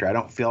this character. I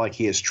don't feel like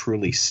he is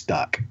truly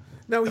stuck.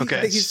 No,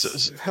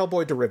 he's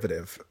Hellboy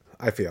derivative,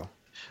 I feel.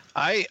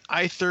 I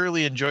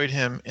thoroughly enjoyed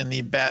him in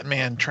the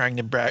Batman trying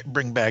to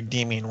bring back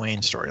Damian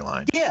Wayne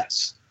storyline.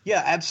 Yes.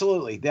 Yeah,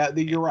 absolutely.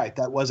 You're right.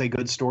 That was a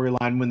good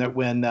storyline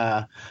when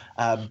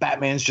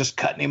Batman's just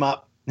cutting him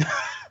up. Yep.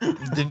 No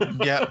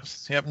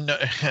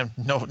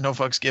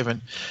fucks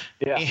given.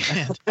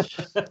 Yeah.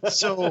 And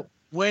so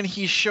when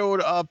he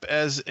showed up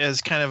as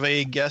kind of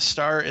a guest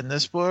star in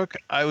this book,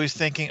 I was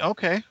thinking,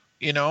 okay,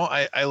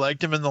 I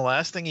liked him in the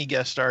last thing he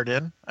guest starred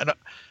in.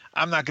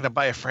 I'm not going to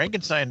buy a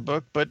Frankenstein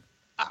book, but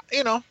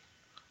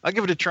I'll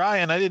give it a try,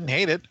 and I didn't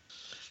hate it.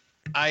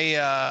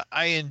 I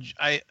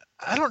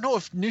don't know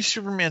if New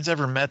Superman's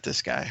ever met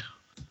this guy.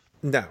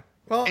 No.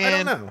 Well, I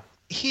don't know.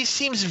 He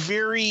seems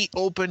very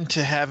open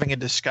to having a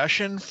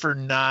discussion for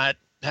not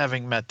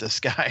having met this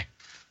guy.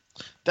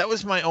 That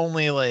was my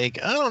only, I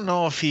don't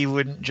know if he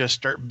wouldn't just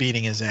start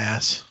beating his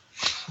ass,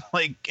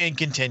 and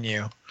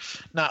continue.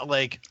 Not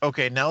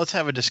okay, now let's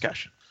have a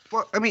discussion.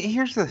 Well, I mean,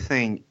 here's the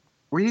thing.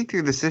 Reading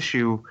through this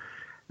issue,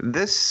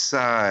 this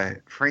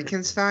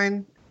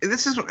Frankenstein,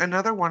 this is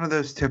another one of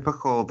those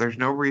typical, there's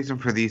no reason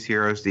for these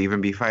heroes to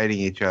even be fighting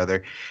each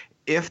other.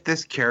 If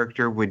this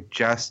character would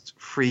just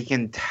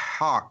freaking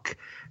talk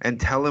and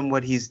tell him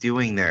what he's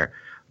doing there.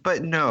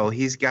 But no,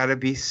 he's got to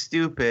be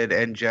stupid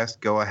and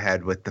just go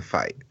ahead with the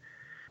fight.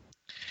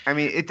 I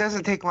mean, it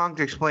doesn't take long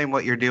to explain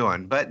what you're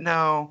doing, but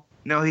no,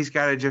 he's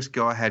got to just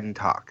go ahead and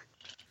talk.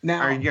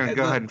 Now, are you going to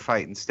go ahead and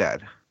fight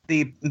instead?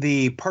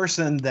 The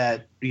person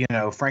that,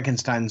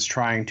 Frankenstein's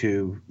trying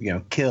to,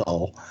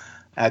 kill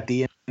at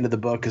the end of the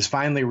book is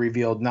finally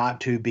revealed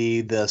not to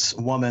be this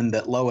woman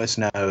that Lois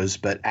knows,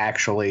 but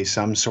actually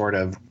some sort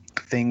of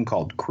thing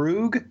called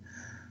Krug.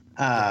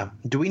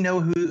 Do we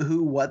know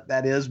what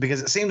that is?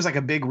 Because it seems like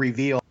a big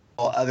reveal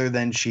other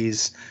than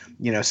she's,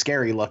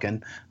 scary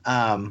looking.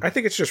 I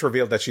think it's just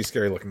revealed that she's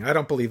scary looking. I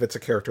don't believe it's a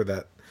character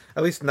that,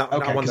 at least not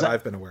one that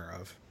I've been aware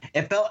of.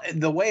 It felt,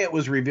 the way it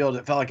was revealed,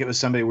 it felt like it was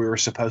somebody we were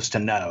supposed to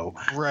know.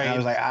 Right. And I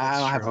was like,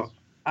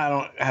 I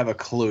don't have a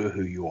clue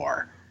who you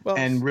are,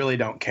 and really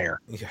don't care.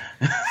 Yeah.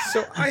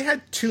 So I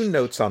had two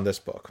notes on this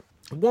book.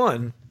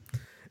 One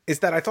is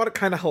that I thought it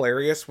kind of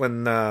hilarious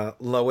when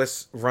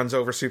Lois runs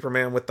over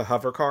Superman with the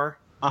hover car.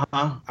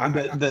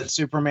 That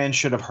Superman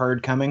should have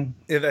heard coming.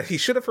 That he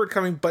should have heard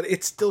coming, but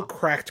it still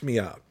cracked me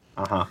up.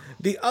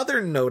 The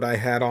other note I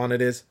had on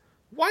it is,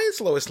 why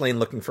is Lois Lane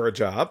looking for a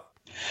job?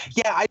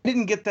 Yeah, I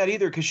didn't get that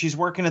either because she's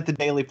working at the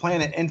Daily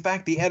Planet. In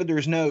fact, the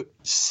editor's note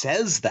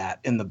says that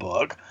in the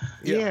book.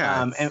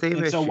 Yeah,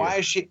 and so why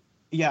is she?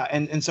 Yeah,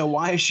 and so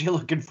why is she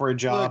looking for a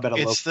job at a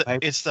local paper?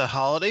 It's the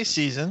holiday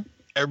season.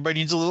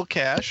 Everybody needs a little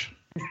cash.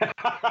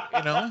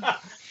 You know,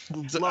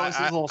 Lois is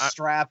a little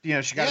strapped. You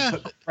know, she got to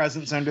put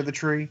presents under the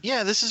tree.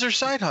 Yeah, this is her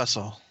side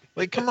hustle.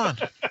 Like, come on,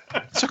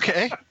 it's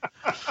okay.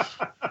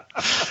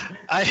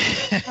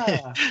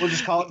 We'll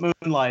just call it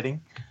moonlighting.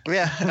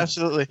 Yeah,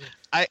 absolutely.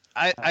 I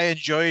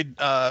enjoyed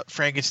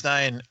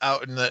Frankenstein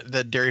out in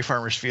the dairy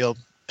farmer's field.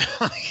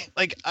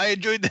 Like I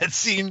enjoyed that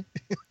scene.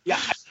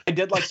 Yeah, I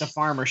did like the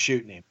farmer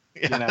shooting him.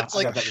 Yeah, you know, it's I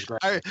like, thought that was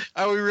great.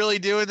 Are we really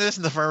doing this?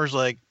 And the farmer's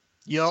like,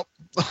 "Yup."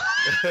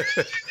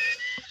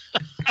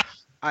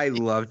 I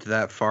loved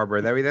that farmer.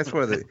 I mean, that's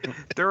one of the.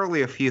 There are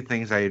only a few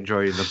things I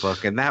enjoyed in the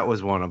book, and that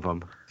was one of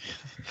them.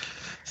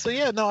 So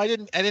yeah, no, I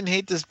didn't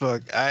hate this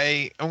book.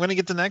 I'm gonna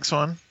get the next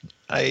one.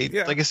 Like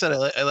I said,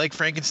 I like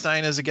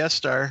Frankenstein as a guest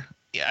star.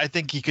 Yeah, I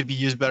think he could be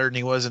used better than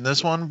he was in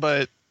this one,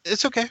 but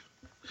it's okay.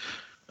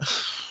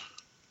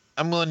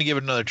 I'm willing to give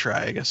it another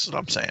try, I guess is what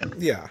I'm saying.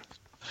 Yeah.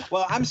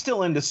 Well, I'm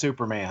still into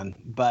Superman,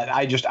 but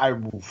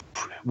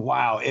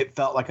wow, it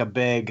felt like a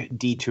big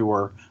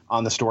detour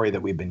on the story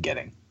that we've been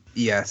getting.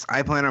 Yes,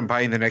 I plan on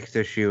buying the next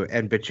issue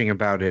and bitching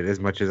about it as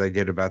much as I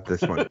did about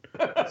this one.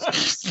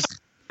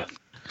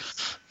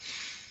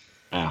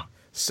 Yeah.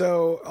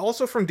 So,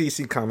 also from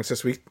DC Comics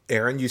this week,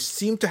 Aaron, you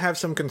seem to have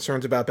some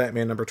concerns about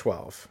Batman number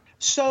 12.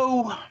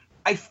 So,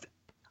 I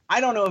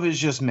don't know if it's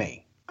just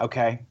me,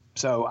 okay?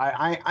 So,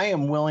 I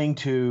am willing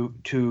to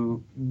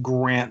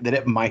grant that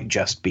it might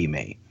just be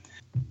me.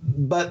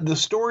 But the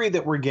story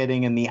that we're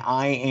getting in the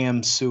I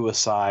Am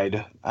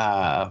Suicide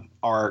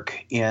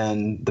arc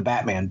in the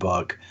Batman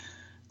book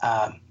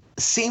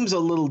seems a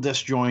little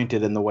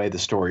disjointed in the way the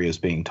story is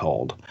being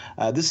told.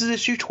 This is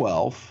issue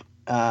 12.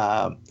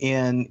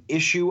 In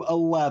issue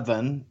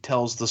 11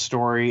 tells the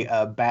story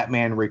of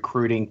Batman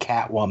recruiting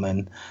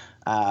Catwoman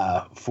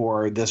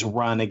for this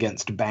run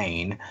against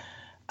Bane.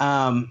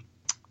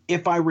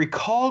 If I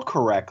recall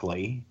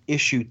correctly,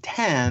 issue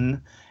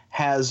 10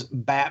 has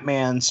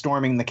Batman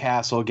storming the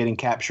castle, getting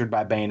captured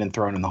by Bane and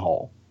thrown in the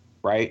hole,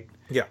 right?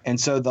 Yeah.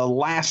 And so the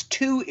last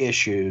two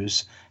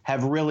issues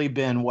have really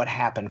been what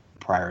happened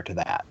prior to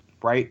that,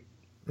 right?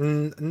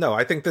 No,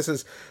 I think this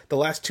is the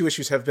last two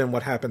issues have been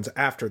what happens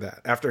after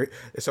that.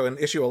 So in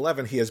issue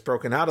 11, he has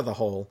broken out of the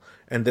hole,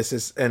 and this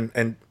is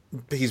and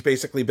he's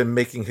basically been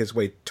making his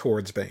way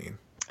towards Bane.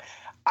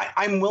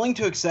 I'm willing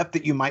to accept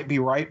that you might be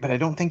right, but I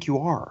don't think you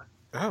are.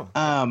 Oh.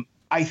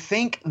 I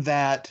think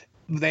that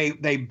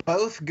they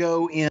both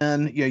go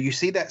in. You know, you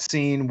see that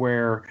scene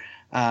where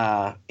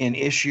in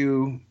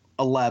issue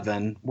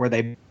 11 where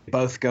they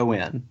both go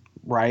in,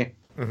 right?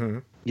 Mm-hmm.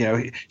 You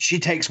know, she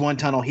takes one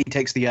tunnel, he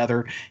takes the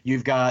other.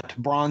 You've got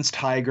Bronze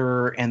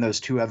Tiger and those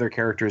two other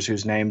characters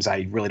whose names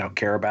I really don't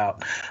care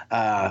about.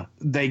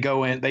 They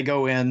go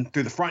in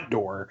through the front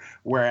door,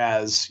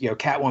 whereas, you know,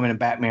 Catwoman and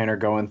Batman are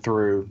going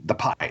through the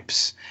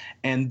pipes.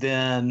 And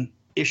then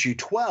issue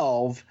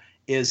 12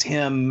 is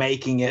him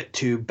making it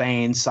to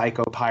Bane,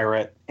 Psycho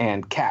Pirate,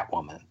 and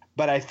Catwoman.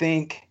 But I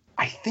think,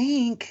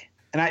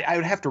 and I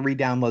would have to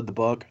re-download the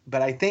book,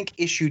 but I think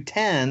issue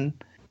 10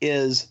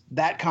 is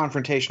that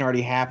confrontation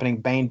already happening,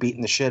 Bane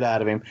beating the shit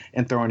out of him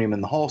and throwing him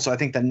in the hole. So I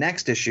think the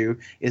next issue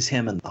is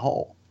him in the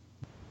hole.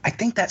 I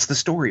think that's the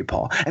story,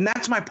 Paul. And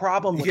that's my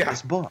problem with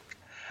this book,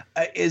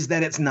 is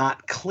that it's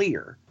not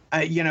clear.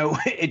 You know,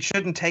 it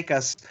shouldn't take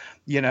us,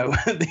 you know,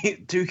 the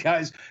two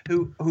guys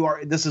who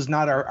are, this is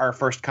not our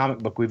first comic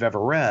book we've ever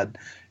read,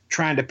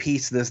 trying to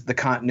piece the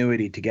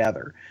continuity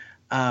together.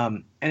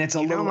 And it's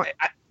a little,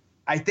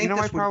 I think, you know,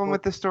 my problem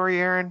with the story,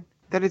 Aaron,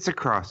 that it's a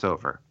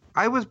crossover.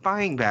 I was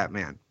buying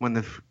Batman when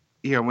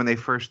they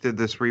first did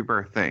this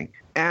Rebirth thing,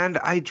 and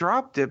I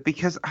dropped it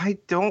because I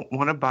don't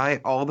want to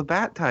buy all the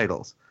Bat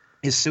titles.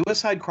 Is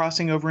Suicide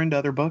crossing over into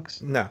other books?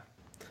 No.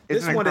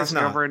 Isn't it crossing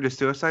over into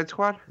Suicide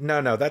Squad?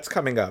 No, that's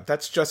coming up.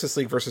 That's Justice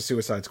League versus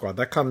Suicide Squad.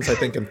 That comes, I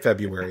think, in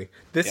February.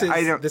 This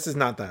is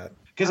not that.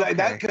 Because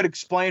that could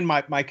explain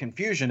my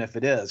confusion if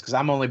it is, because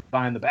I'm only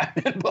buying the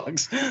Batman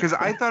books. Because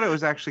I thought it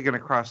was actually going to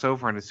cross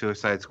over into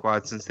Suicide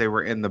Squad since they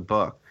were in the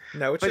book.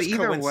 No, it's but just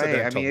either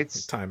way, I mean,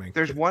 it's timing.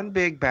 There's one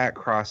big Bat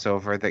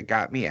crossover that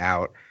got me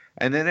out,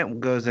 and then it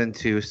goes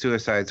into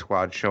Suicide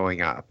Squad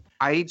showing up.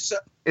 It's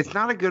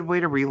not a good way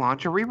to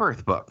relaunch a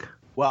Rebirth book.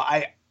 Well,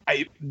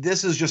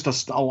 this is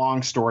just a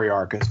long story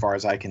arc as far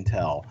as I can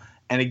tell.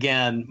 And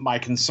again, my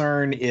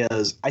concern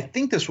is I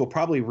think this will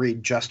probably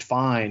read just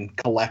fine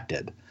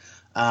collected.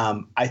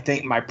 I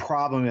think my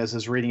problem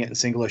is reading it in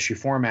single issue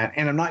format,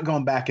 and I'm not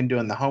going back and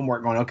doing the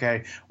homework going,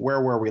 okay,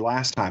 where were we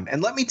last time?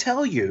 And let me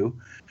tell you,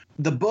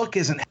 the book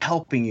isn't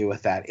helping you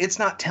with that. It's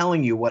not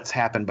telling you what's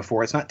happened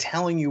before. It's not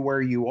telling you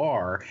where you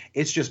are.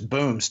 It's just,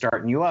 boom,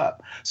 starting you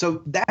up.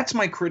 So that's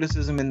my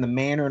criticism in the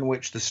manner in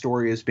which the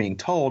story is being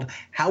told.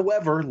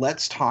 However,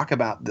 let's talk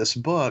about this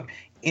book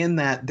in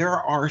that there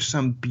are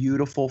some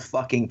beautiful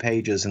fucking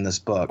pages in this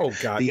book. Oh,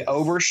 God. The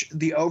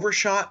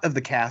overshot of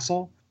the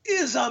castle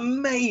is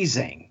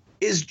amazing.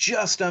 Is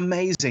just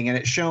amazing, and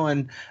it's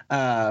showing,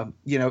 and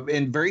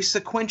very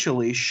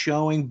sequentially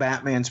showing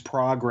Batman's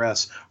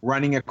progress,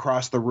 running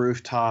across the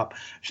rooftop,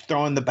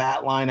 throwing the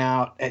bat line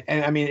out,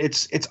 and I mean,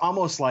 it's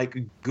almost like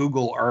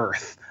Google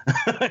Earth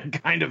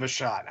kind of a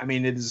shot. I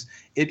mean, it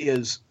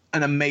is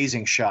an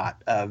amazing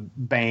shot of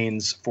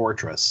Bane's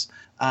fortress.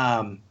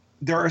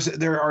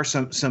 There are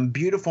some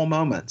beautiful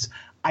moments.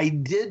 I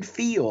did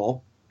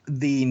feel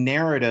the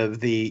narrative,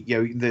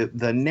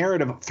 the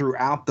narrative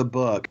throughout the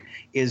book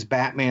is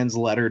Batman's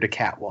letter to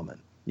Catwoman.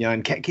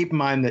 And keep in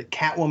mind that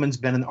Catwoman's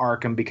been in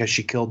Arkham because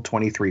she killed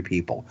 23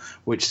 people,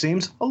 which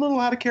seems a little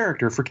out of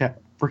character for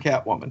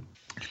Catwoman.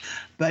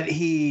 But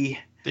they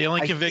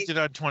only convicted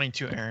on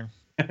 22, Aaron.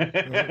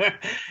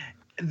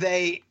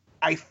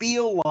 I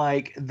feel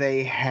like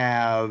they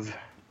have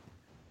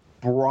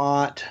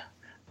brought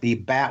the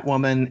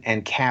Batman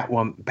and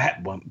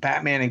Catwoman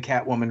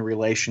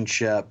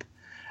relationship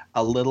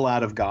a little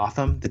out of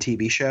Gotham, the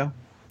TV show.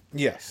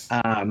 Yes.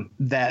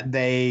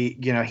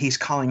 That he's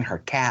calling her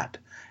Cat.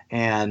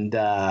 And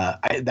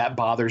that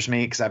bothers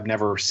me because I've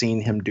never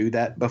seen him do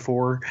that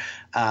before.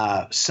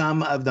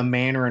 Some of the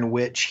manner in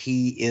which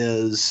he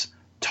is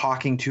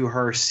talking to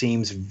her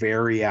seems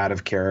very out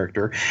of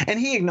character. And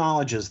he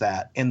acknowledges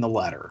that in the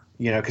letter,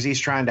 because he's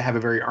trying to have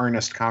a very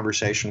earnest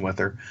conversation with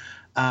her.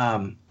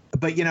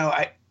 But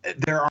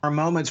there are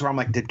moments where I'm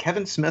like, did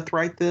Kevin Smith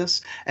write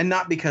this? And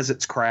not because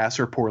it's crass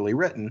or poorly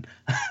written,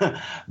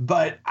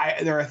 but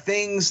there are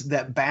things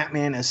that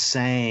Batman is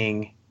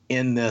saying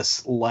in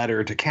this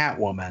letter to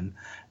Catwoman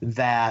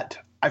that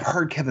I've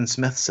heard Kevin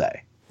Smith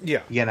say.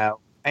 Yeah.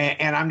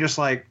 And I'm just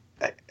like,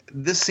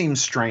 this seems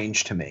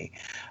strange to me.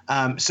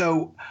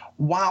 So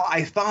while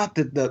I thought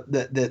that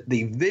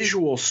the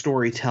visual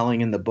storytelling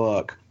in the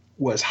book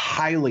was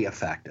highly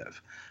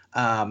effective,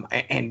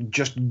 and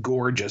just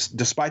gorgeous,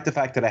 despite the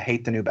fact that I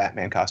hate the new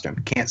Batman costume.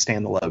 Can't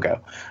stand the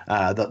logo.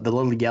 The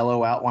little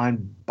yellow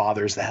outline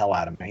bothers the hell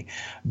out of me.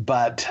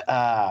 But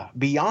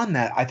beyond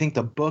that, I think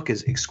the book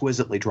is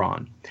exquisitely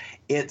drawn.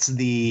 It's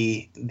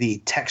the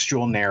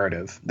textual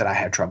narrative that I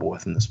had trouble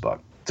with in this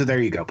book. So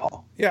there you go,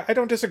 Paul. Yeah, I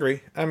don't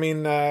disagree. I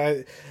mean,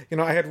 I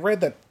had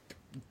read that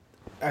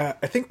I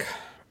think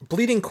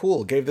Bleeding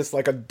Cool gave this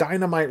like a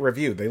dynamite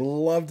review. They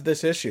loved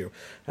this issue.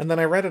 And then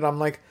I read it, I'm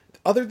like,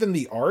 other than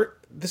the art,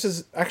 this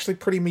is actually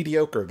pretty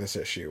mediocre, this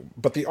issue.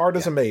 But the art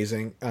is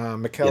amazing.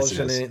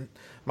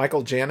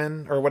 Michael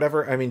Janin or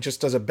whatever, I mean,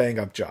 just does a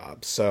bang-up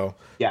job. So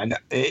yeah, no,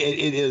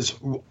 it is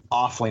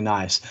awfully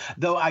nice.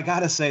 Though I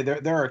got to say,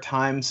 there are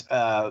times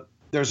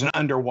there's an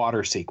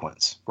underwater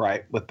sequence,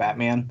 right, with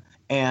Batman.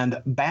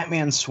 And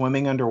Batman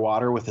swimming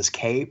underwater with his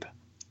cape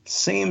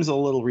seems a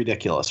little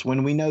ridiculous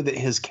when we know that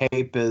his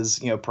cape is,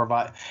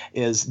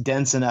 is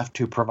dense enough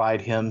to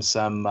provide him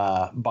some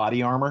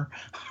body armor.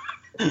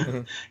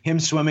 Mm-hmm. Him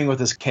swimming with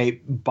his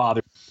cape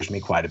bothers me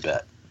quite a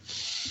bit.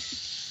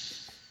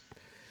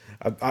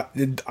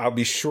 I'll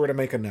be sure to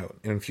make a note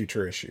in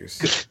future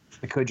issues.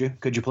 Could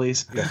you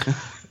please? Yeah.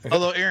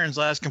 Although Aaron's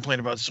last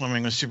complaint about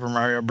swimming was Super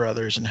Mario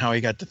Brothers and how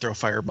he got to throw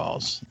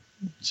fireballs.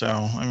 So,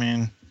 I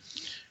mean,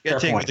 you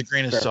got to take it with a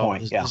grain of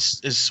salt.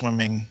 Is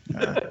swimming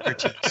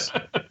critiques.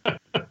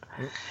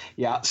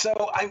 Yeah.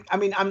 So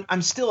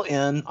I'm still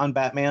in on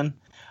Batman.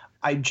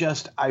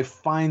 I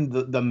find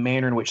the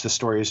manner in which the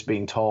story is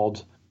being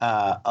told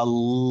a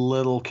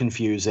little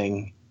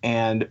confusing,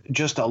 and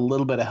just a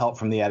little bit of help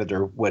from the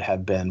editor would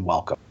have been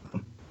welcome.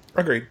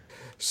 Agreed.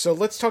 So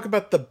let's talk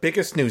about the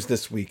biggest news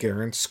this week,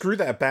 Aaron. Screw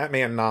that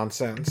Batman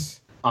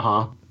nonsense.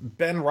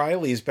 Ben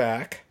Reilly's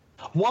back.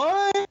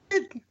 What?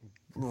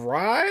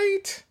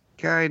 Right?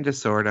 Kinda,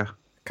 sorta.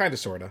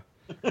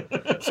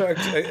 So,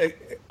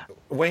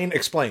 Wayne,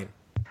 explain.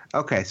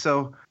 Okay,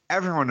 so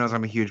everyone knows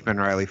I'm a huge Ben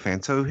Reilly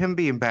fan, so him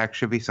being back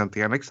should be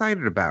something I'm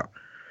excited about.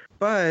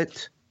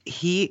 But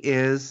he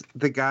is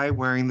the guy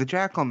wearing the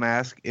Jackal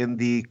mask in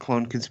the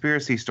Clone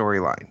Conspiracy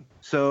storyline.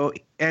 So,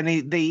 and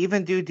they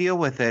even do deal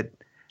with it.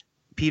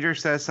 Peter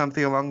says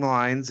something along the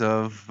lines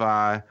of,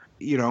 I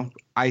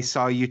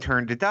saw you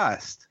turn to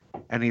dust.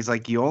 And he's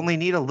like, you only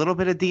need a little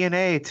bit of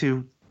DNA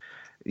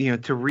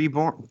to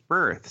reborn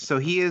birth. So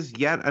he is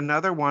yet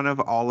another one of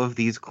all of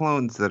these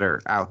clones that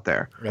are out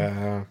there.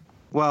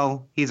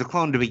 Well, he's a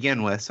clone to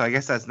begin with, so I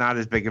guess that's not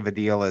as big of a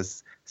deal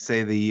as,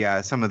 say,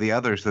 the some of the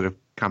others that have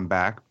come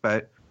back.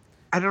 But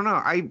I don't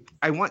know.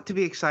 I want to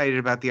be excited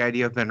about the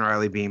idea of Ben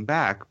Reilly being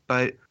back,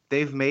 but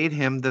they've made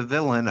him the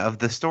villain of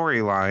the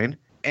storyline,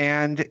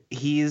 and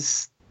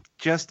he's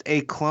just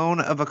a clone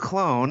of a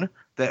clone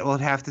that will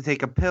have to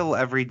take a pill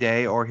every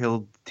day or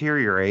he'll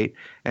deteriorate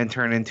and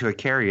turn into a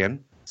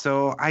carrion.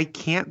 So I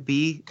can't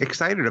be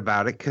excited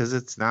about it because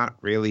it's not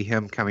really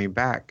him coming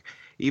back,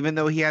 even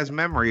though he has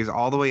memories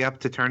all the way up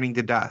to turning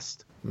to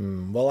dust.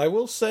 Well, I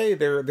will say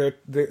the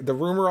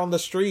rumor on the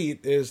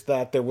street is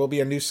that there will be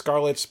a new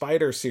Scarlet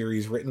Spider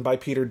series written by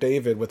Peter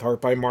David with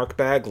art by Mark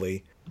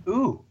Bagley.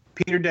 Ooh,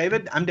 Peter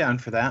David, I'm down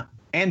for that.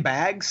 And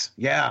Bags,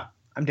 yeah,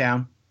 I'm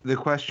down. The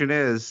question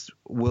is,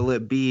 will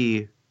it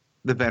be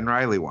the Ben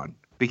Reilly one?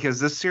 Because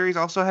this series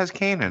also has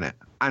Kane in it.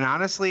 And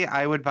honestly,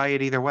 I would buy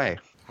it either way.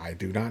 I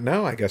do not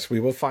know. I guess we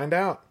will find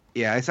out.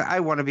 Yeah, I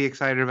want to be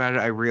excited about it.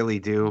 I really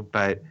do.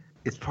 But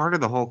it's part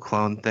of the whole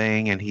clone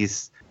thing. And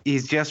he's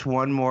just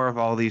one more of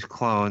all these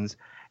clones.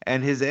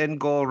 And his end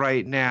goal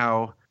right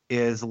now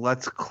is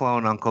let's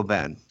clone Uncle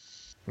Ben.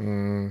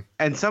 And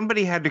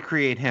somebody had to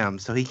create him.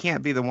 So he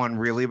can't be the one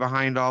really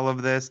behind all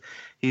of this.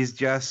 He's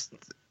just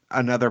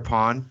another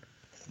pawn.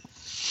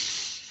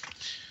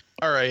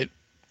 All right.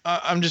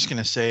 I'm just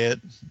going to say it.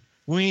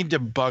 We need to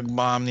bug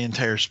bomb the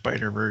entire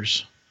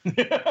Spider-Verse.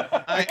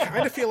 I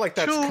kind of feel like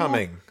that's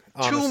coming.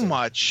 Honestly. Too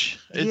much.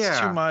 It's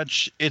too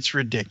much. It's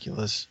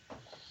ridiculous.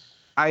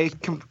 I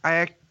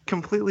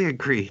completely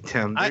agree,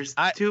 Tim. There's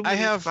too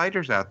many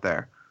spiders out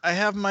there. I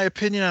have my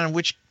opinion on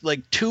which,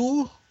 like,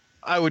 2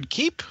 I would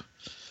keep,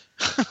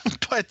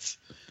 but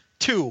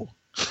 2.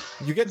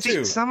 You get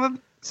 2. Some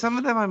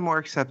of them I'm more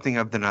accepting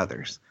of than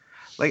others.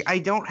 Like, I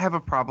don't have a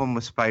problem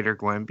with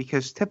Spider-Gwen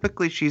because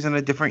typically she's in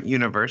a different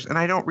universe, and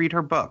I don't read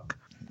her book.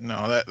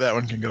 No, that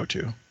one can go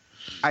too.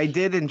 I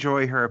did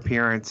enjoy her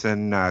appearance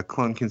in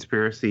Clone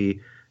Conspiracy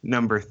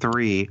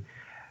 #3,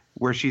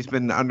 where she's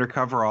been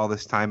undercover all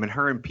this time, and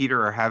her and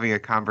Peter are having a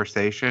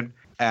conversation,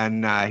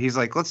 and he's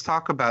like, let's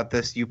talk about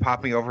this, you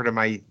popping over to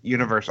my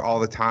universe all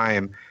the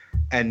time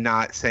and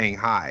not saying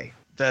hi.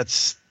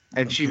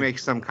 And she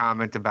makes some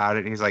comment about it,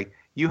 and he's like,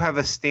 you have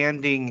a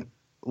standing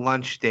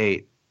lunch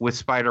date with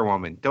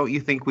Spider-Woman. Don't you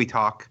think we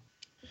talk?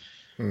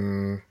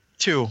 2.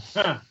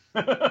 Yeah.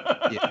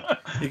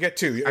 You get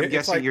 2. I'm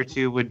guessing your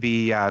 2 would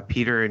be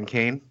Peter and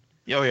Kane.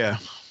 Oh yeah.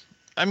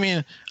 I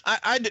mean,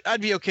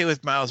 I'd be okay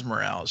with Miles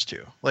Morales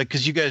too. Like,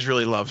 because you guys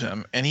really love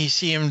him, and he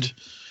seemed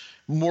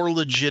more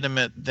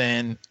legitimate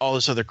than all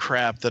this other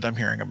crap that I'm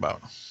hearing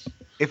about.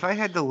 If I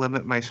had to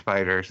limit my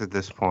spiders at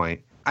this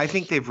point, I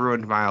think they've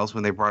ruined Miles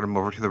when they brought him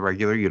over to the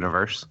regular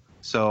universe.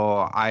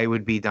 So I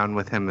would be done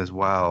with him as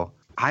well.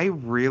 I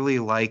really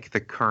like the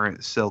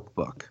current Silk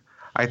book.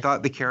 I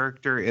thought the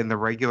character in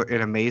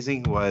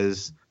Amazing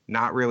was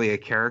not really a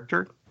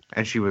character,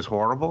 and she was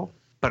horrible,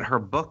 but her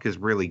book is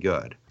really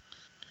good.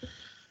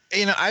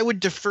 You know, I would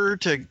defer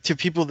to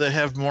people that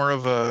have more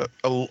of a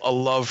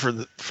love for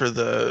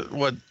the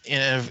what, you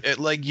know,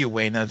 like you,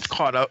 Wayne, that's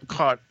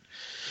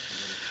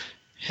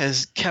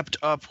has kept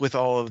up with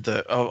all of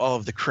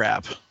the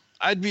crap.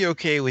 I'd be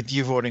okay with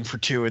you voting for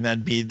 2, and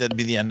that'd be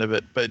the end of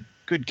it. But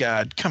good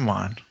God, come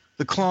on.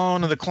 The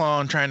clone of the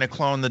clone trying to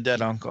clone the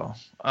dead uncle.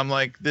 I'm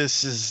like,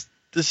 this is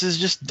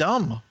just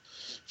dumb.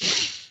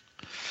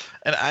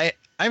 And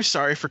I'm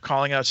sorry for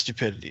calling out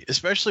stupidity,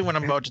 especially when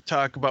I'm about to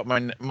talk about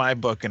my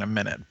book in a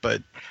minute.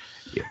 But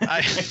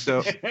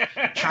so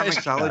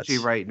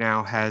Comixology right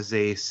now has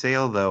a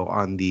sale though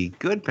on the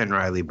good Ben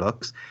Reilly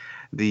books.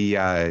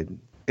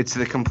 It's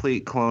the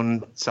complete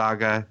Clone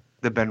Saga,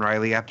 the Ben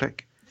Reilly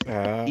epic.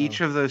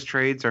 Each of those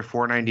trades are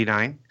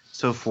 $4.99.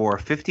 So for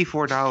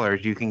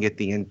 $54, you can get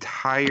the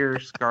entire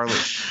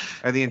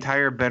the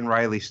entire Ben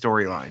Reilly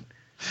storyline.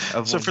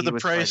 So for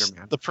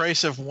the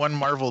price of one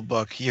Marvel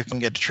book, you can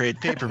get a trade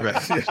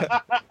paperback.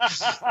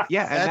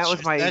 Yeah, and that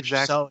was my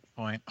exact selling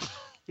point.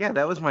 Yeah,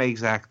 that was my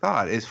exact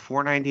thought. Is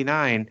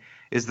 $4.99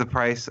 is the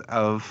price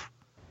of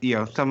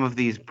some of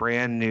these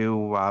brand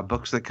new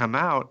books that come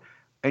out,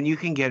 and you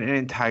can get an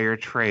entire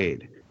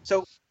trade.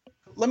 So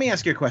let me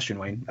ask you a question,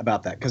 Wayne,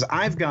 about that, because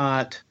I've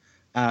got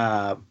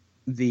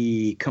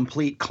the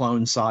complete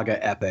Clone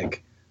Saga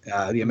epic,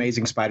 the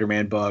Amazing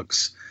Spider-Man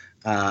books,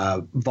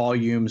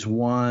 volumes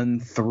 1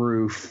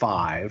 through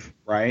 5,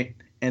 right?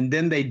 And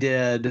then they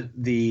did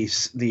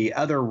the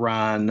other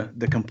run,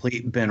 the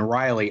complete Ben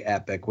Reilly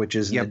epic, which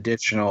is an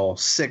additional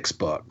 6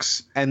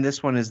 books. And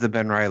this one is the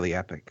Ben Reilly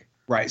epic.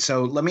 Right.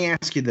 So let me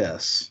ask you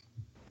this.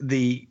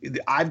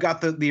 I've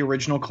got the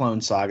original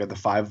Clone Saga, the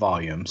 5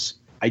 volumes.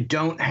 I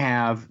don't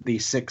have the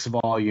 6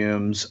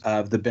 volumes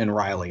of the Ben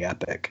Reilly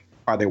epic.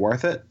 Are they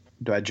worth it?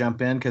 Do I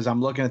jump in? Because I'm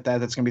looking at that.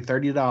 That's going to be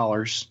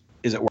 $30.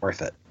 Is it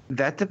worth it?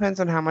 That depends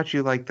on how much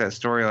you like that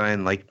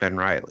storyline, like Ben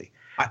Reilly.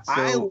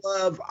 I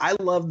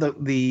love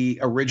the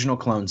original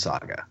Clone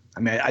Saga.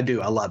 I mean, I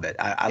do. I love it.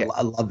 I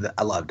love it.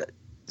 I loved it.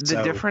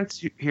 The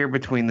difference here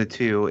between the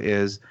two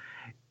is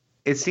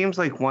it seems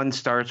like one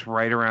starts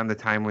right around the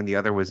time when the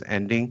other was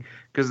ending,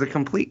 because the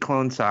complete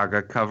Clone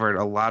Saga covered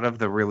a lot of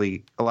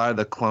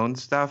the clone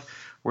stuff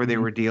where they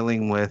were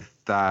dealing with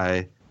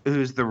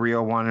who's the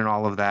real one and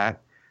all of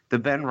that. The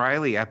Ben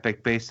Reilly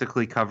epic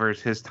basically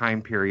covers his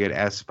time period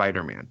as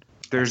Spider-Man.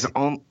 There's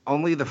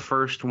only the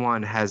first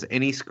one has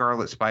any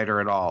Scarlet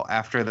Spider at all.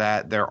 After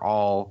that, they're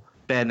all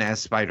Ben as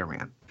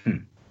Spider-Man.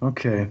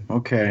 Okay.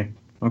 Because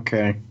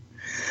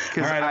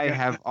I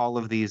have all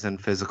of these in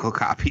physical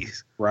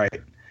copies.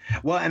 Right.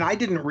 Well, and I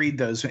didn't read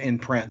those in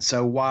print.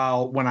 So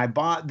when I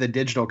bought the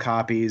digital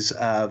copies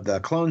of the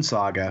Clone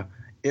Saga,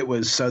 it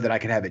was so that I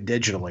could have it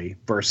digitally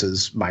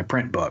versus my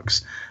print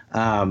books.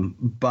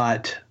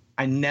 But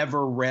I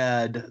never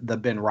read the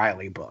Ben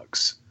Reilly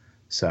books.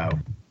 So,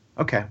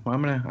 okay, well,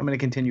 I'm gonna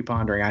continue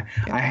pondering.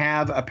 I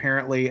have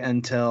apparently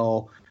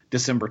until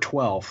December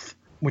 12th,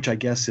 which I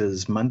guess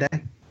is Monday.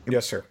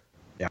 Yes, sir.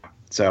 Yeah.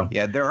 So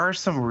yeah, there are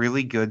some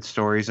really good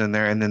stories in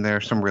there, and then there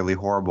are some really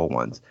horrible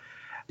ones.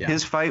 Yeah.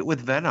 His fight with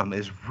Venom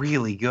is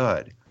really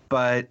good,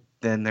 but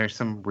then there's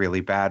some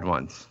really bad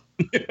ones.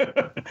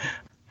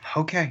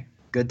 Okay,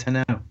 good to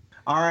know.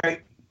 All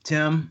right,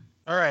 Tim.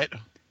 All right.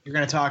 You're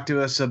going to talk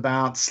to us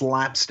about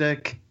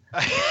slapstick.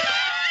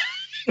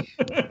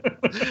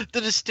 The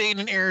disdain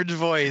in Aaron's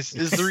voice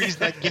is the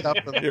reason I get up.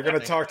 You're going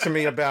to talk to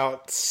me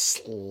about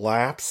slapstick?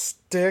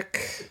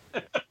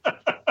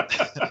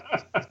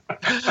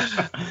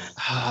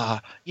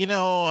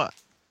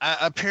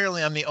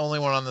 Apparently I'm the only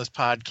one on this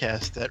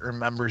podcast that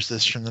remembers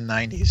this from the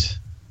 90s.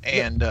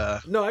 And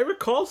no, I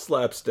recall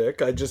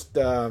slapstick. I just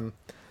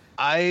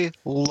I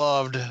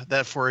loved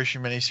that 4-issue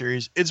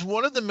miniseries. It's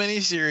one of the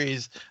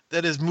miniseries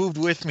that has moved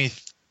with me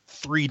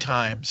 3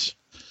 times.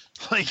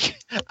 Like,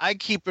 I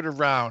keep it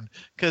around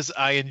because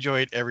I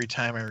enjoy it every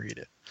time I read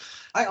it.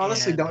 I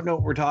honestly don't know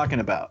what we're talking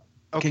about.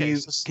 Okay,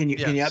 can you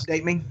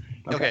update me?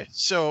 Okay.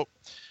 So,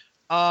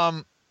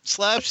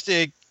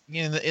 slapstick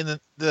in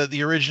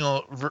the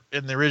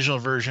original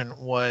version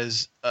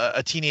was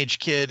a teenage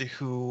kid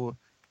who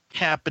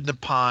happened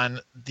upon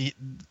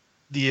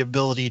the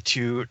ability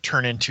to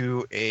turn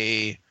into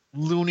a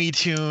Looney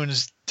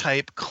Tunes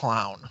type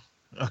clown.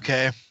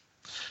 Okay.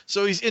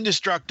 So he's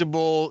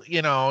indestructible,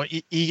 he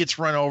gets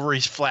run over,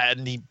 he's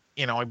flattened, he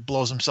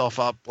blows himself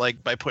up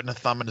like by putting a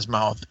thumb in his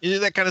mouth,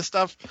 that kind of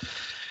stuff.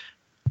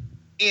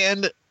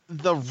 And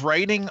the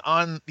writing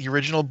on the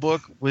original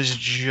book was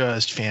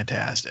just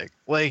fantastic.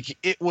 Like,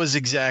 it was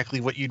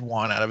exactly what you'd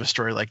want out of a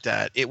story like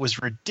that. It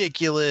was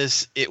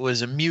ridiculous. It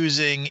was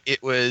amusing.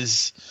 It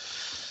was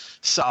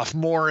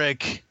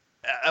sophomoric.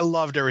 I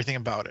loved everything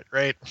about it,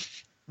 right?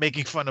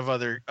 Making fun of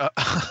other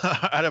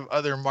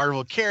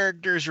Marvel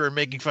characters, who are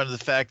making fun of the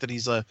fact that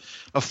he's a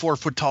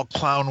 4-foot tall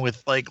clown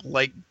with like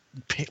light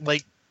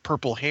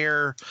purple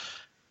hair.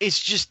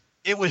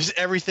 It was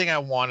everything I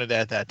wanted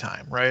at that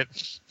time, right?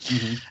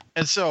 Mm-hmm.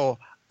 And so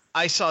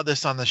I saw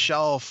this on the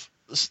shelf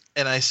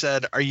and I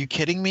said, "Are you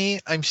kidding me?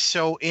 I'm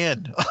so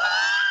in."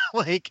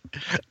 Like,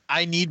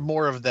 I need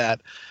more of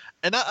that.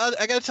 And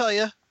I got to tell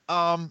you,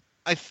 I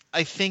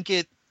think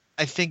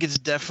it's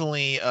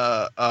definitely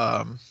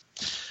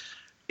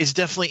is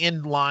definitely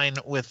in line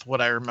with what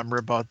I remember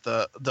about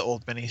the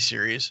old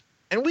miniseries.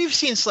 And we've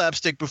seen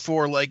slapstick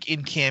before, like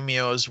in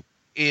cameos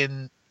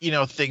in,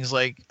 things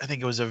like, I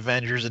think it was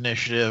Avengers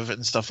Initiative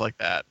and stuff like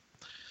that.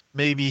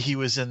 Maybe he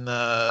was in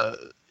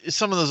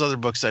some of those other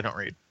books I don't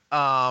read.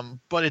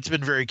 But it's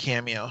been very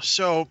cameo.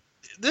 So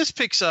this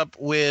picks up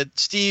with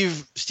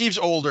Steve. Steve's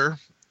older,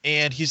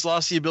 and he's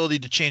lost the ability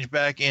to change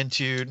back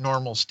into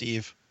normal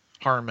Steve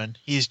Harmon.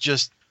 He's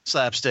just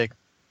slapstick,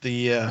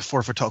 the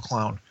 4-foot tall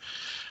clown.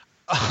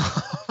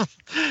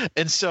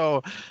 And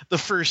so the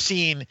first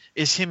scene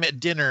is him at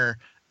dinner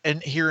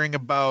and hearing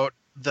about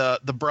the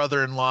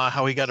brother-in-law,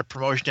 how he got a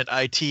promotion at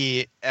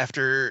IT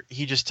after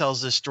he just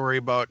tells this story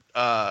about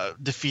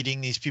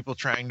defeating these people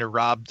trying to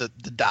rob the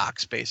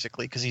docks,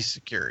 basically, because he's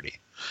security.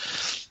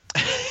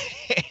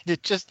 And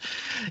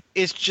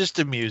it's just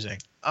amusing.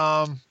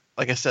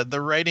 Like I said,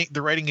 the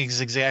writing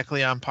is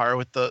exactly on par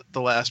with the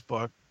last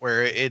book,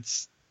 where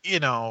it's,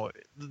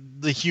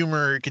 the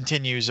humor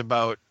continues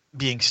about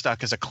being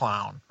stuck as a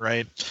clown,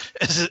 right?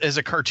 As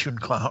a cartoon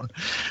clown.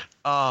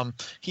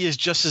 He is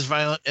just as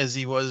violent as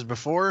he was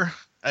before.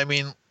 I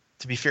mean,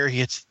 to be fair, he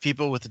hits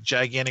people with a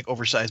gigantic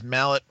oversized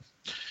mallet.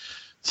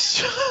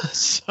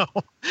 So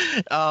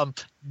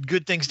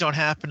good things don't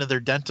happen to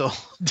their dental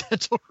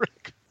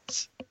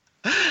records.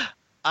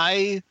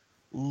 I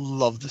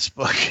love this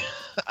book.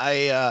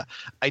 I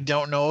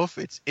don't know if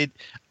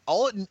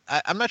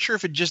I'm not sure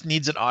if it just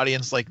needs an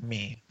audience like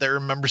me that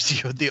remembers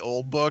the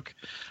old book,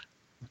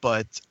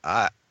 but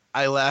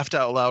I laughed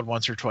out loud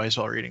once or twice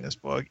while reading this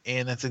book,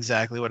 and that's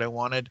exactly what I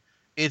wanted.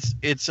 It's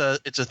a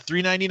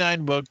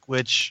 $3.99 book,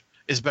 which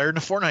is better than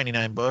a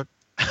 $4.99 book.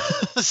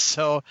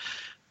 So,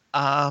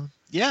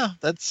 yeah,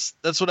 that's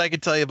what I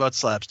could tell you about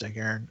slapstick,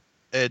 Aaron.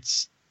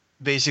 It's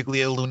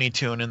basically a Looney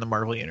Tune in the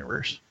Marvel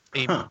universe,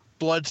 a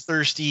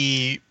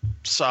bloodthirsty,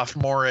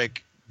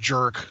 sophomoric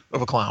jerk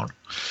of a clown.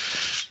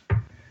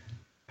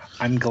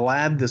 I'm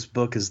glad this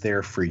book is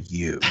there for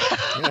you.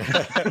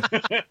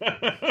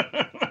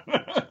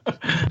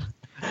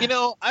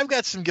 I've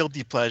got some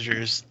guilty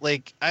pleasures.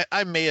 Like,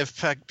 I may have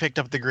picked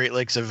up the Great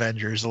Lakes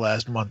Avengers the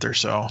last month or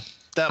so.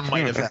 That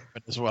might have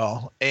happened as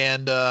well.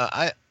 And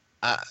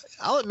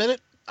I'll admit it,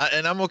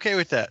 and I'm okay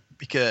with that,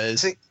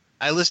 because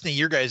I listen to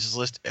your guys'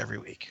 list every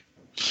week.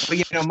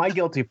 But, my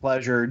guilty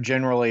pleasure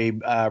generally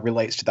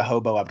relates to the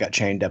hobo I've got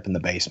chained up in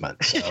the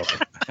basement. So.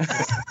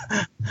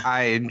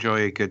 I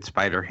enjoy a good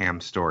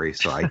Spider-Ham story,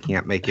 so I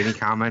can't make any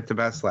comment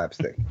about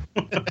slapstick.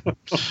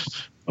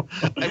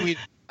 I mean,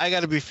 I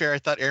got to be fair. I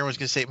thought Aaron was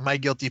going to say my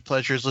guilty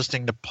pleasure is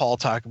listening to Paul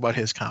talk about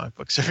his comic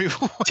books every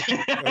week.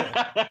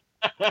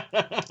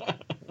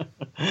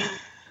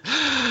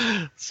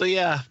 So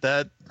yeah,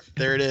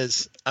 there it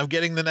is. I'm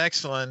getting the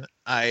next one.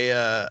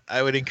 I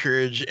would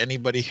encourage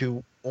anybody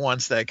who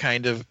wants that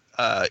kind of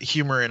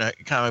humor in a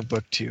comic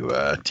book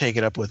to take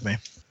it up with me.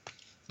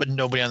 But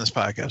nobody on this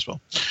podcast will.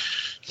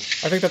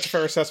 I think that's a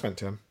fair assessment,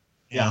 Tim.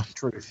 Yeah,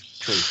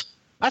 truth.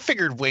 I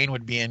figured Wayne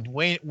would be in.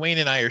 Wayne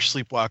and I are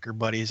Sleepwalker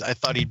buddies. I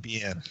thought he'd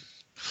be in.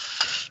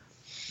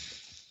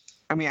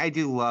 I mean, I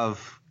do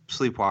love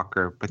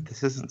Sleepwalker, but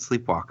this isn't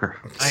Sleepwalker.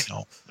 I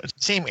know.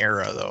 Same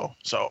era, though.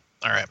 So,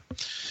 all right.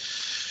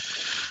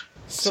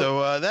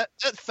 So that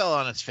fell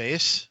on its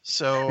face.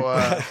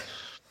 So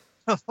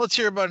let's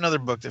hear about another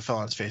book that fell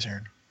on its face,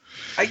 Aaron.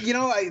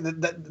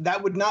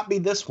 That would not be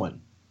this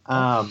one.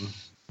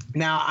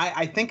 Now,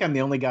 I think I'm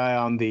the only guy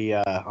on the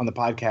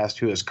podcast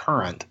who is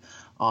current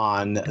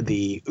on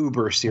the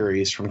Uber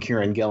series from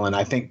Kieran Gillen.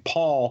 I think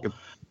Paul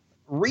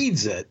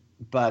reads it,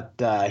 but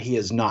he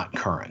is not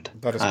current.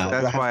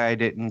 That's why I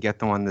didn't get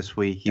the one this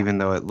week, even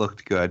though it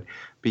looked good,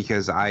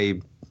 because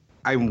I'm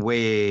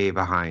way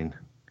behind.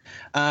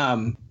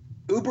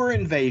 Uber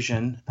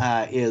Invasion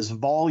is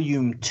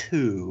volume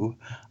 2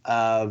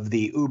 of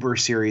the Uber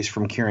series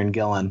from Kieran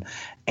Gillen.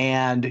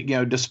 And,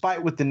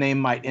 despite what the name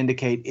might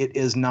indicate, it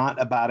is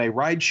not about a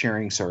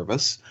ride-sharing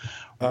service.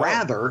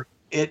 Rather,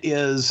 it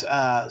is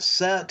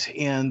set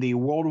in the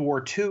World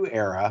War II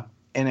era,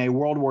 in a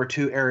World War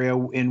II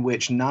era in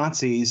which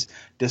Nazis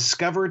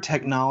discovered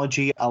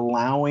technology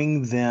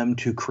allowing them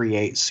to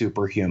create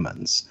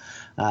superhumans.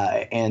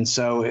 And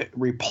so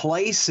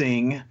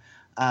replacing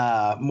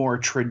more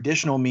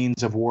traditional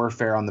means of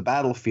warfare on the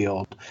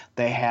battlefield,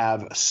 they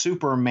have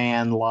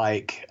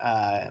Superman-like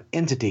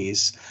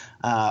entities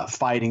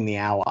fighting the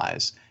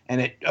Allies. And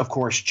it, of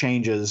course,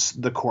 changes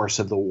the course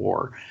of the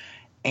war.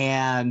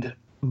 And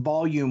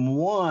Volume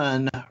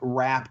 1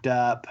 wrapped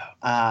up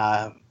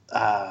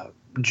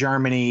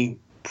Germany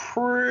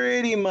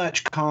pretty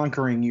much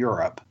conquering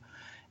Europe.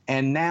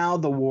 And now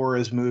the war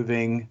is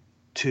moving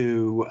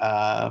to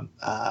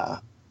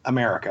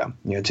America,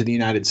 to the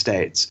United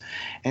States.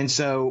 And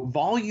so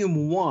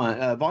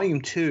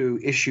Volume 2,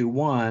 Issue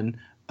 1,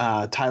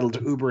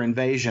 titled Uber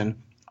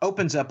Invasion,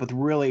 opens up with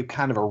really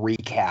kind of a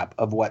recap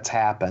of what's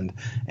happened.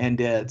 And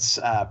it's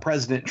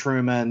President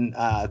Truman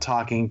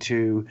talking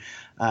to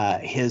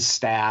his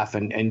staff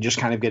and just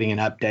kind of getting an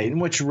update,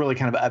 and which really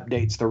kind of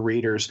updates the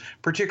readers,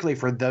 particularly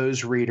for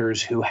those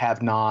readers who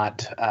have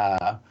not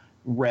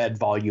read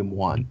Volume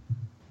 1.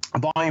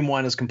 Volume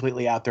 1 is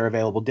completely out there,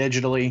 available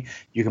digitally.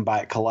 You can buy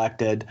it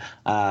collected.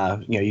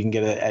 You can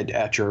get it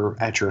at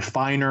your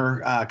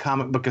finer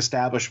comic book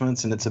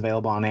establishments, and it's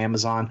available on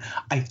Amazon.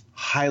 I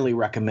highly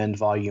recommend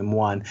Volume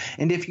 1.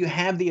 And if you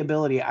have the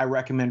ability, I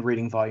recommend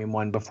reading Volume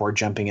 1 before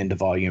jumping into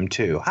Volume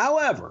 2.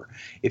 However,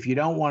 if you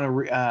don't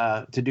want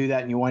to do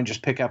that and you want to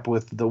just pick up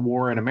with the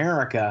war in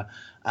America,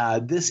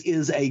 this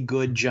is a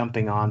good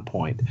jumping on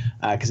point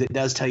because it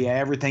does tell you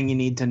everything you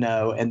need to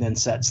know and then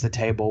sets the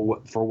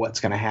table for what's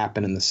going to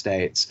happen in the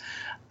States.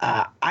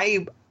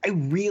 I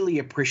really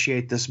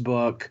appreciate this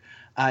book,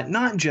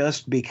 not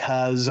just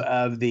because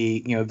of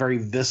the very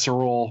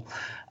visceral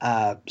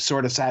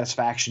sort of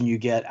satisfaction you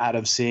get out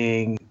of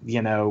seeing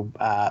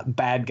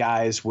bad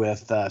guys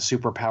with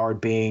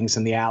superpowered beings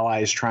and the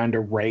Allies trying to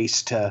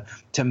race to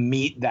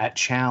meet that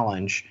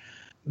challenge,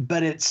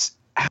 but it's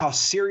how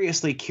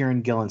seriously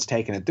Kieran Gillen's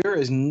taken it. There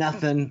is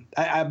nothing,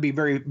 I'll be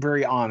very,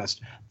 very honest,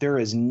 there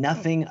is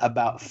nothing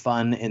about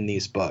fun in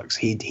these books.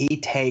 He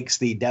takes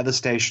the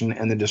devastation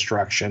and the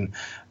destruction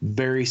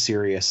very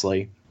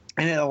seriously.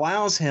 And it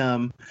allows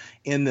him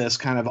in this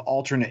kind of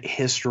alternate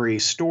history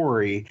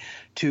story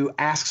to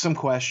ask some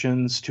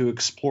questions, to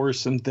explore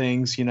some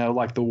things,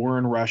 like the war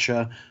in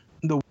Russia,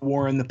 the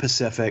war in the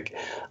Pacific,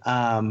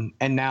 and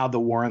now the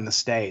war in the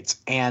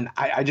States. And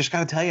I just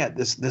got to tell you,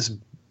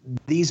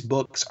 these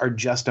books are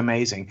just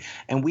amazing.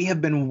 And we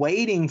have been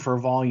waiting for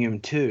Volume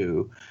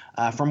 2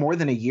 for more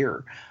than a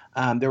year.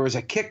 There was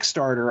a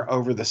Kickstarter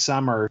over the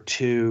summer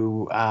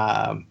to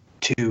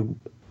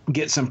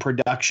get some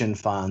production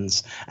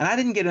funds. And I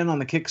didn't get in on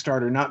the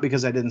Kickstarter, not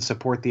because I didn't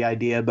support the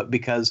idea, but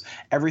because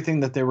everything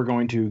that they were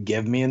going to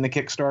give me in the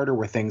Kickstarter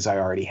were things I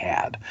already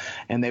had.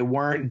 And they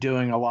weren't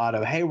doing a lot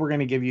of, hey, we're going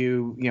to give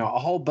you, a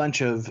whole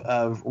bunch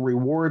of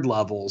reward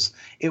levels.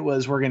 It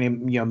was, we're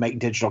going to, make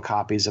digital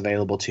copies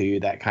available to you,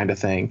 that kind of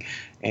thing.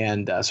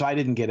 And so I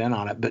didn't get in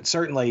on it, but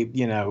certainly,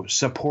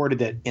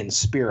 supported it in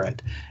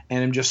spirit.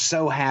 And I'm just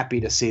so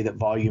happy to see that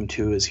Volume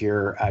 2 is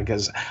here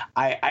because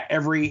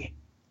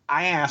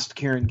I asked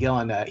Kieran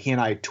Gillen, he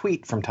and I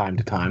tweet from time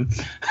to time,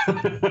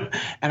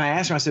 and I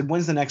asked him, I said,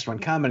 when's the next one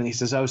coming? And he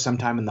says,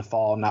 sometime in the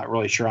fall. I'm not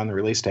really sure on the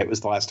release date. It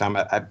was the last time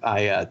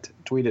I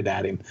tweeted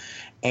at him.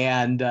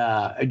 And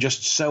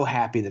just so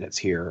happy that it's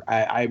here.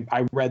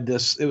 I read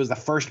this. It was the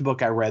first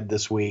book I read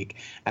this week,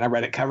 and I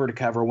read it cover to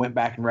cover, went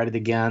back and read it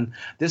again.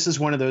 This is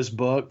one of those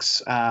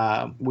books.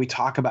 We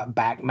talk about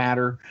back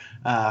matter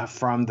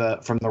from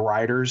the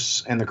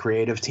writers and the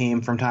creative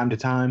team from time to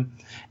time,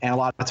 and a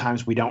lot of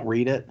times we don't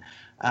read it.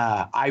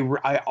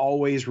 I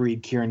always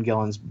read Kieran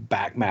Gillen's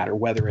back matter,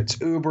 whether it's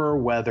Uber,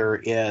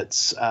 whether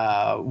it's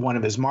one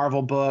of his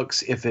Marvel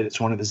books, if it's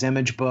one of his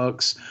Image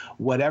books,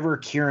 whatever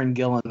Kieran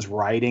Gillen's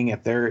writing.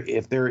 If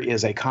there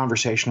is a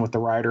conversation with the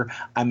writer,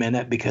 I'm in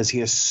it because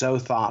he is so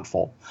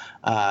thoughtful,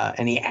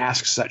 and he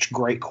asks such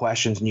great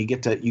questions, and you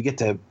get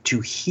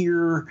to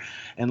hear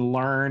and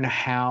learn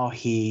how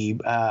he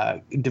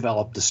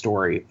developed the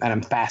story, and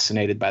I'm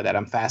fascinated by that.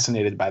 I'm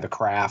fascinated by the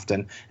craft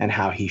and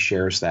how he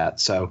shares that.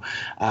 So.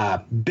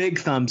 Big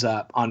thumbs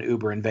up on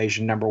Uber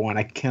Invasion #1.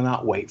 I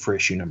cannot wait for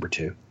issue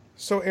 #2.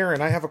 So, Aaron,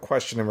 I have a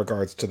question in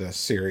regards to this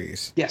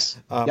series. Yes.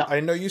 Yep.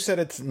 I know you said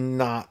it's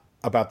not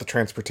about the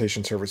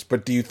transportation service,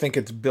 but do you think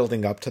it's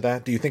building up to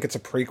that? Do you think it's a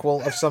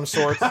prequel of some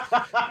sort?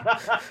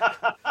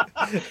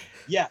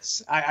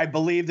 Yes, I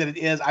believe that it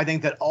is. I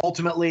think that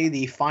ultimately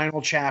the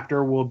final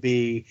chapter will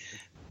be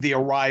the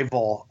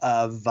arrival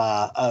of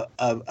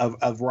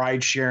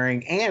ride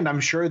sharing, and I'm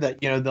sure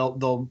that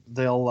there'll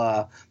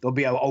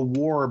be a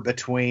war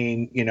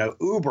between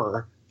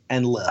Uber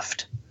and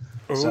Lyft.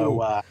 Ooh,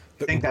 so I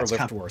think Uber that's Lyft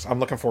coming. wars.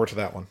 I'm looking forward to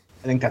that one.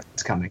 I think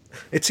that's coming.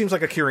 It seems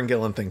like a Kieran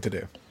Gillen thing to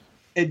do.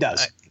 It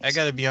does. I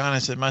got to be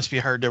honest. It must be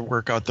hard to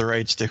work out the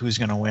rights to who's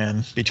going to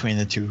win between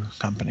the two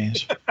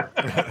companies.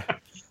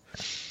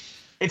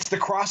 It's the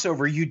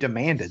crossover you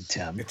demanded,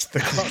 Tim. It's the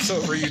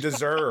crossover you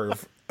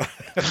deserve.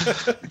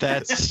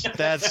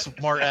 That's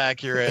more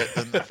accurate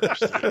than the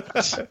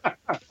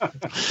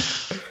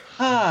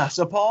first.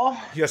 So Paul?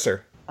 Yes,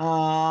 sir.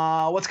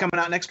 What's coming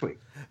out next week?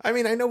 I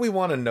mean, I know we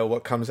want to know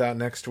what comes out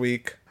next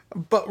week,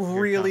 but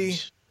really,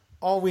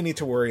 all we need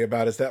to worry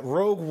about is that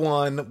Rogue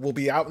One will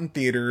be out in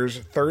theaters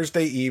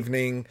Thursday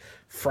evening,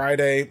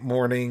 Friday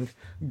morning.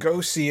 Go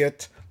see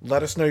it.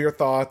 Let us know your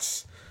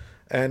thoughts,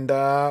 and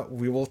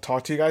we will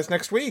talk to you guys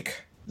next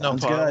week. No,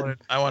 Paul,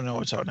 I want to know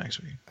what's out next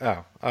week.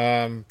 Oh,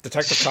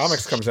 Detective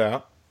Comics comes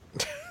out.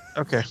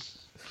 Okay.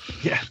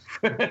 Yeah.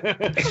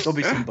 There'll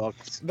be some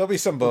books. There'll be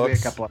some There'll be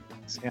books. a couple of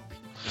things. Yeah.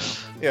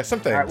 Yeah, some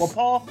things. All right. Well,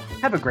 Paul,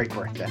 have a great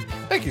birthday.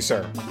 Thank you,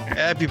 sir.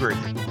 Happy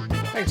birthday.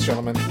 Thanks,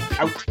 gentlemen.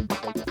 Out.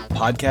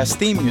 Podcast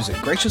theme music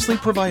graciously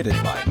provided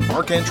by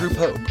Mark Andrew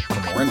Pope.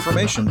 For more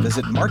information,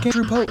 visit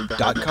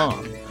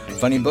markandrewpope.com.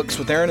 Funny Books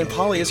with Aaron and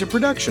Polly is a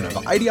production of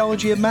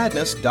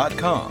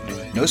ideologyofmadness.com.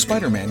 No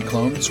Spider-Man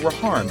clones were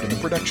harmed in the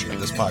production of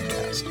this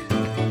podcast.